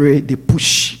to pray, they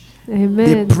push. Amen.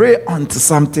 They pray until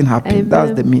something happens. Amen.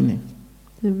 That's the meaning.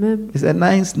 Amen. It's a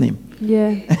nice name.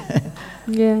 Yeah.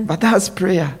 Yeah. But that's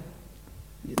prayer.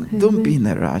 Don't be in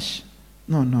a rush.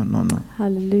 No.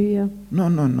 Hallelujah.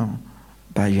 No.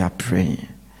 But you are praying.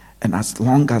 And as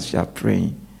long as you are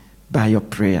praying, by your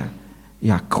prayer,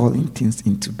 you are calling things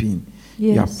into being.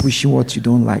 Yes. You are pushing what you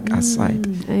don't like aside.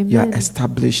 Amen. You are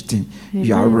establishing.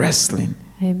 You are wrestling.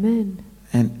 Amen.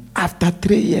 And after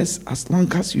 3 years, as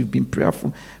long as you've been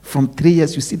prayerful, from 3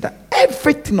 years, you see that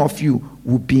everything of you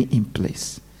will be in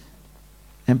place.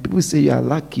 And people say you are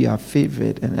lucky, you are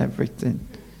favored and everything.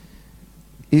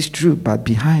 It's true, but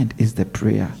behind is the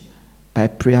prayer. By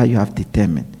prayer, you have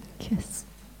determined. Yes.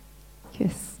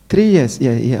 Yes. 3 years,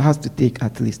 it has to take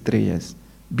at least 3 years.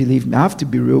 Believe me, I have to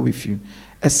be real with you.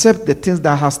 Except the things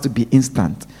that has to be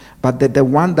instant. But the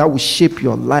one that will shape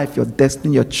your life, your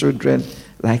destiny, your children,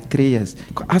 like 3 years.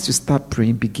 As you start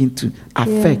praying, begin to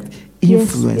affect,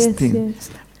 influence things. Yes.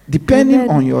 Depending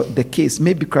on the case,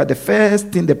 maybe the first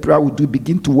thing the prayer will do,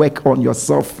 begin to work on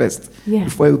yourself first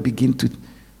before you begin to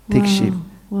take shape.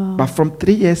 Wow. But from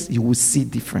 3 years, you will see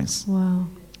difference. Wow.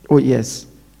 Oh, yes.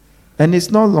 And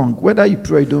it's not long. Whether you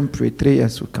pray or don't pray, 3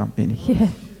 years will come in. Yeah.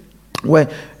 Well,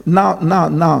 now,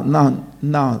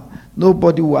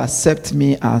 nobody will accept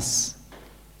me as,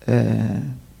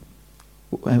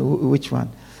 which one?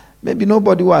 Maybe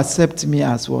nobody will accept me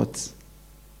as what?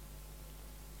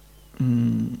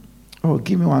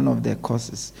 Give me one of their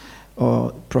courses.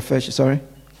 Or profession, sorry.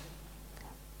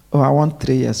 I want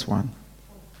 3 years one.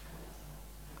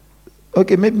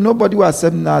 Okay, maybe nobody will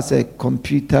accept me as a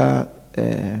computer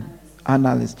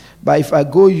analyst. But if I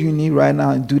go uni right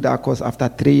now and do that course, after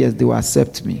 3 years, they will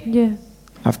accept me. Yeah.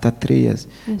 After 3 years.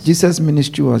 Yes. Jesus'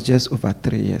 ministry was just over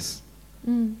 3 years.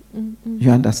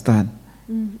 You understand?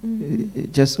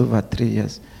 Just over 3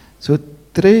 years. So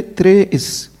 3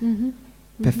 is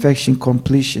perfection,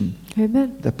 completion,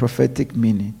 Amen. the prophetic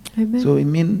meaning. Amen. So it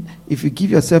means if you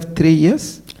give yourself 3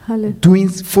 years, Hallelujah.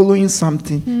 following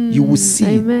something, you will see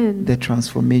Amen. the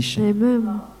transformation.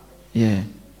 Amen. Yeah,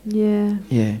 Yeah.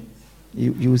 yeah.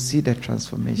 You will see the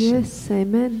transformation. Yes.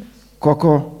 Amen.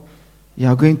 Coco, you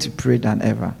are going to pray than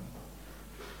ever.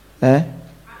 Eh?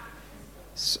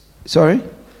 Sorry?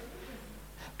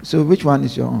 So which one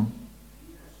is your own?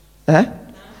 Eh?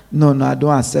 No, I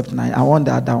don't accept 9. I want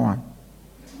the other one.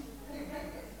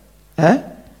 Eh?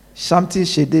 Something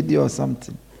Shedede or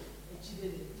something.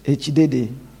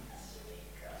 Echidede.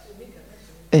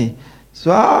 Hey.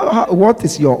 So what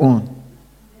is your own?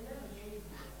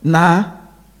 Now,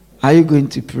 are you going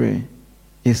to pray?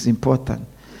 It's important.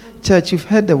 Church, you've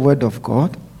heard the word of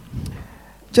God.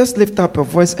 Just lift up your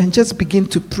voice and just begin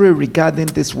to pray regarding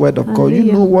this word of God. You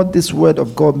know what this word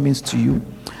of God means to you.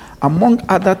 Among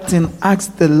other things,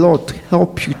 ask the Lord to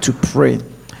help you to pray,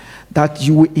 that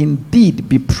you will indeed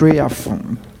be prayerful,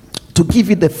 to give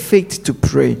you the faith to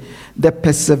pray, the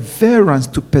perseverance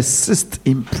to persist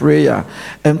in prayer,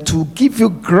 and to give you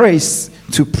grace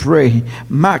to pray.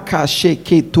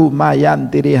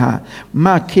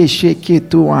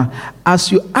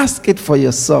 As you ask it for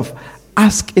yourself,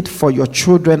 ask it for your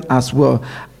children as well.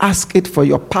 Ask it for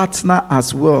your partner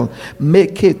as well.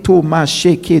 Make it to ma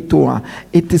shake it to.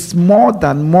 It is more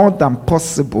than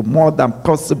possible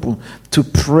to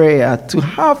pray, to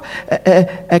have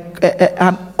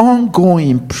an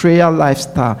ongoing prayer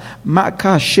lifestyle.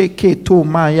 Maka shake it to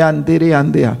ma yandere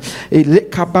yandere. Ele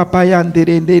kababa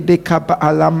yandere de kaba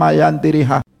alama yandere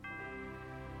ha.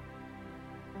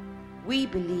 We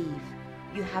believe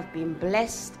you have been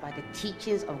blessed by the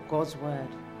teachings of God's word.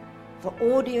 For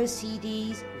audio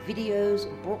CDs, videos,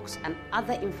 books, and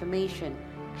other information,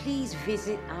 please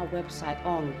visit our website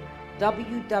on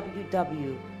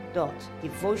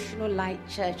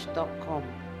www.devotionallightchurch.com.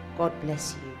 God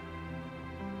bless you.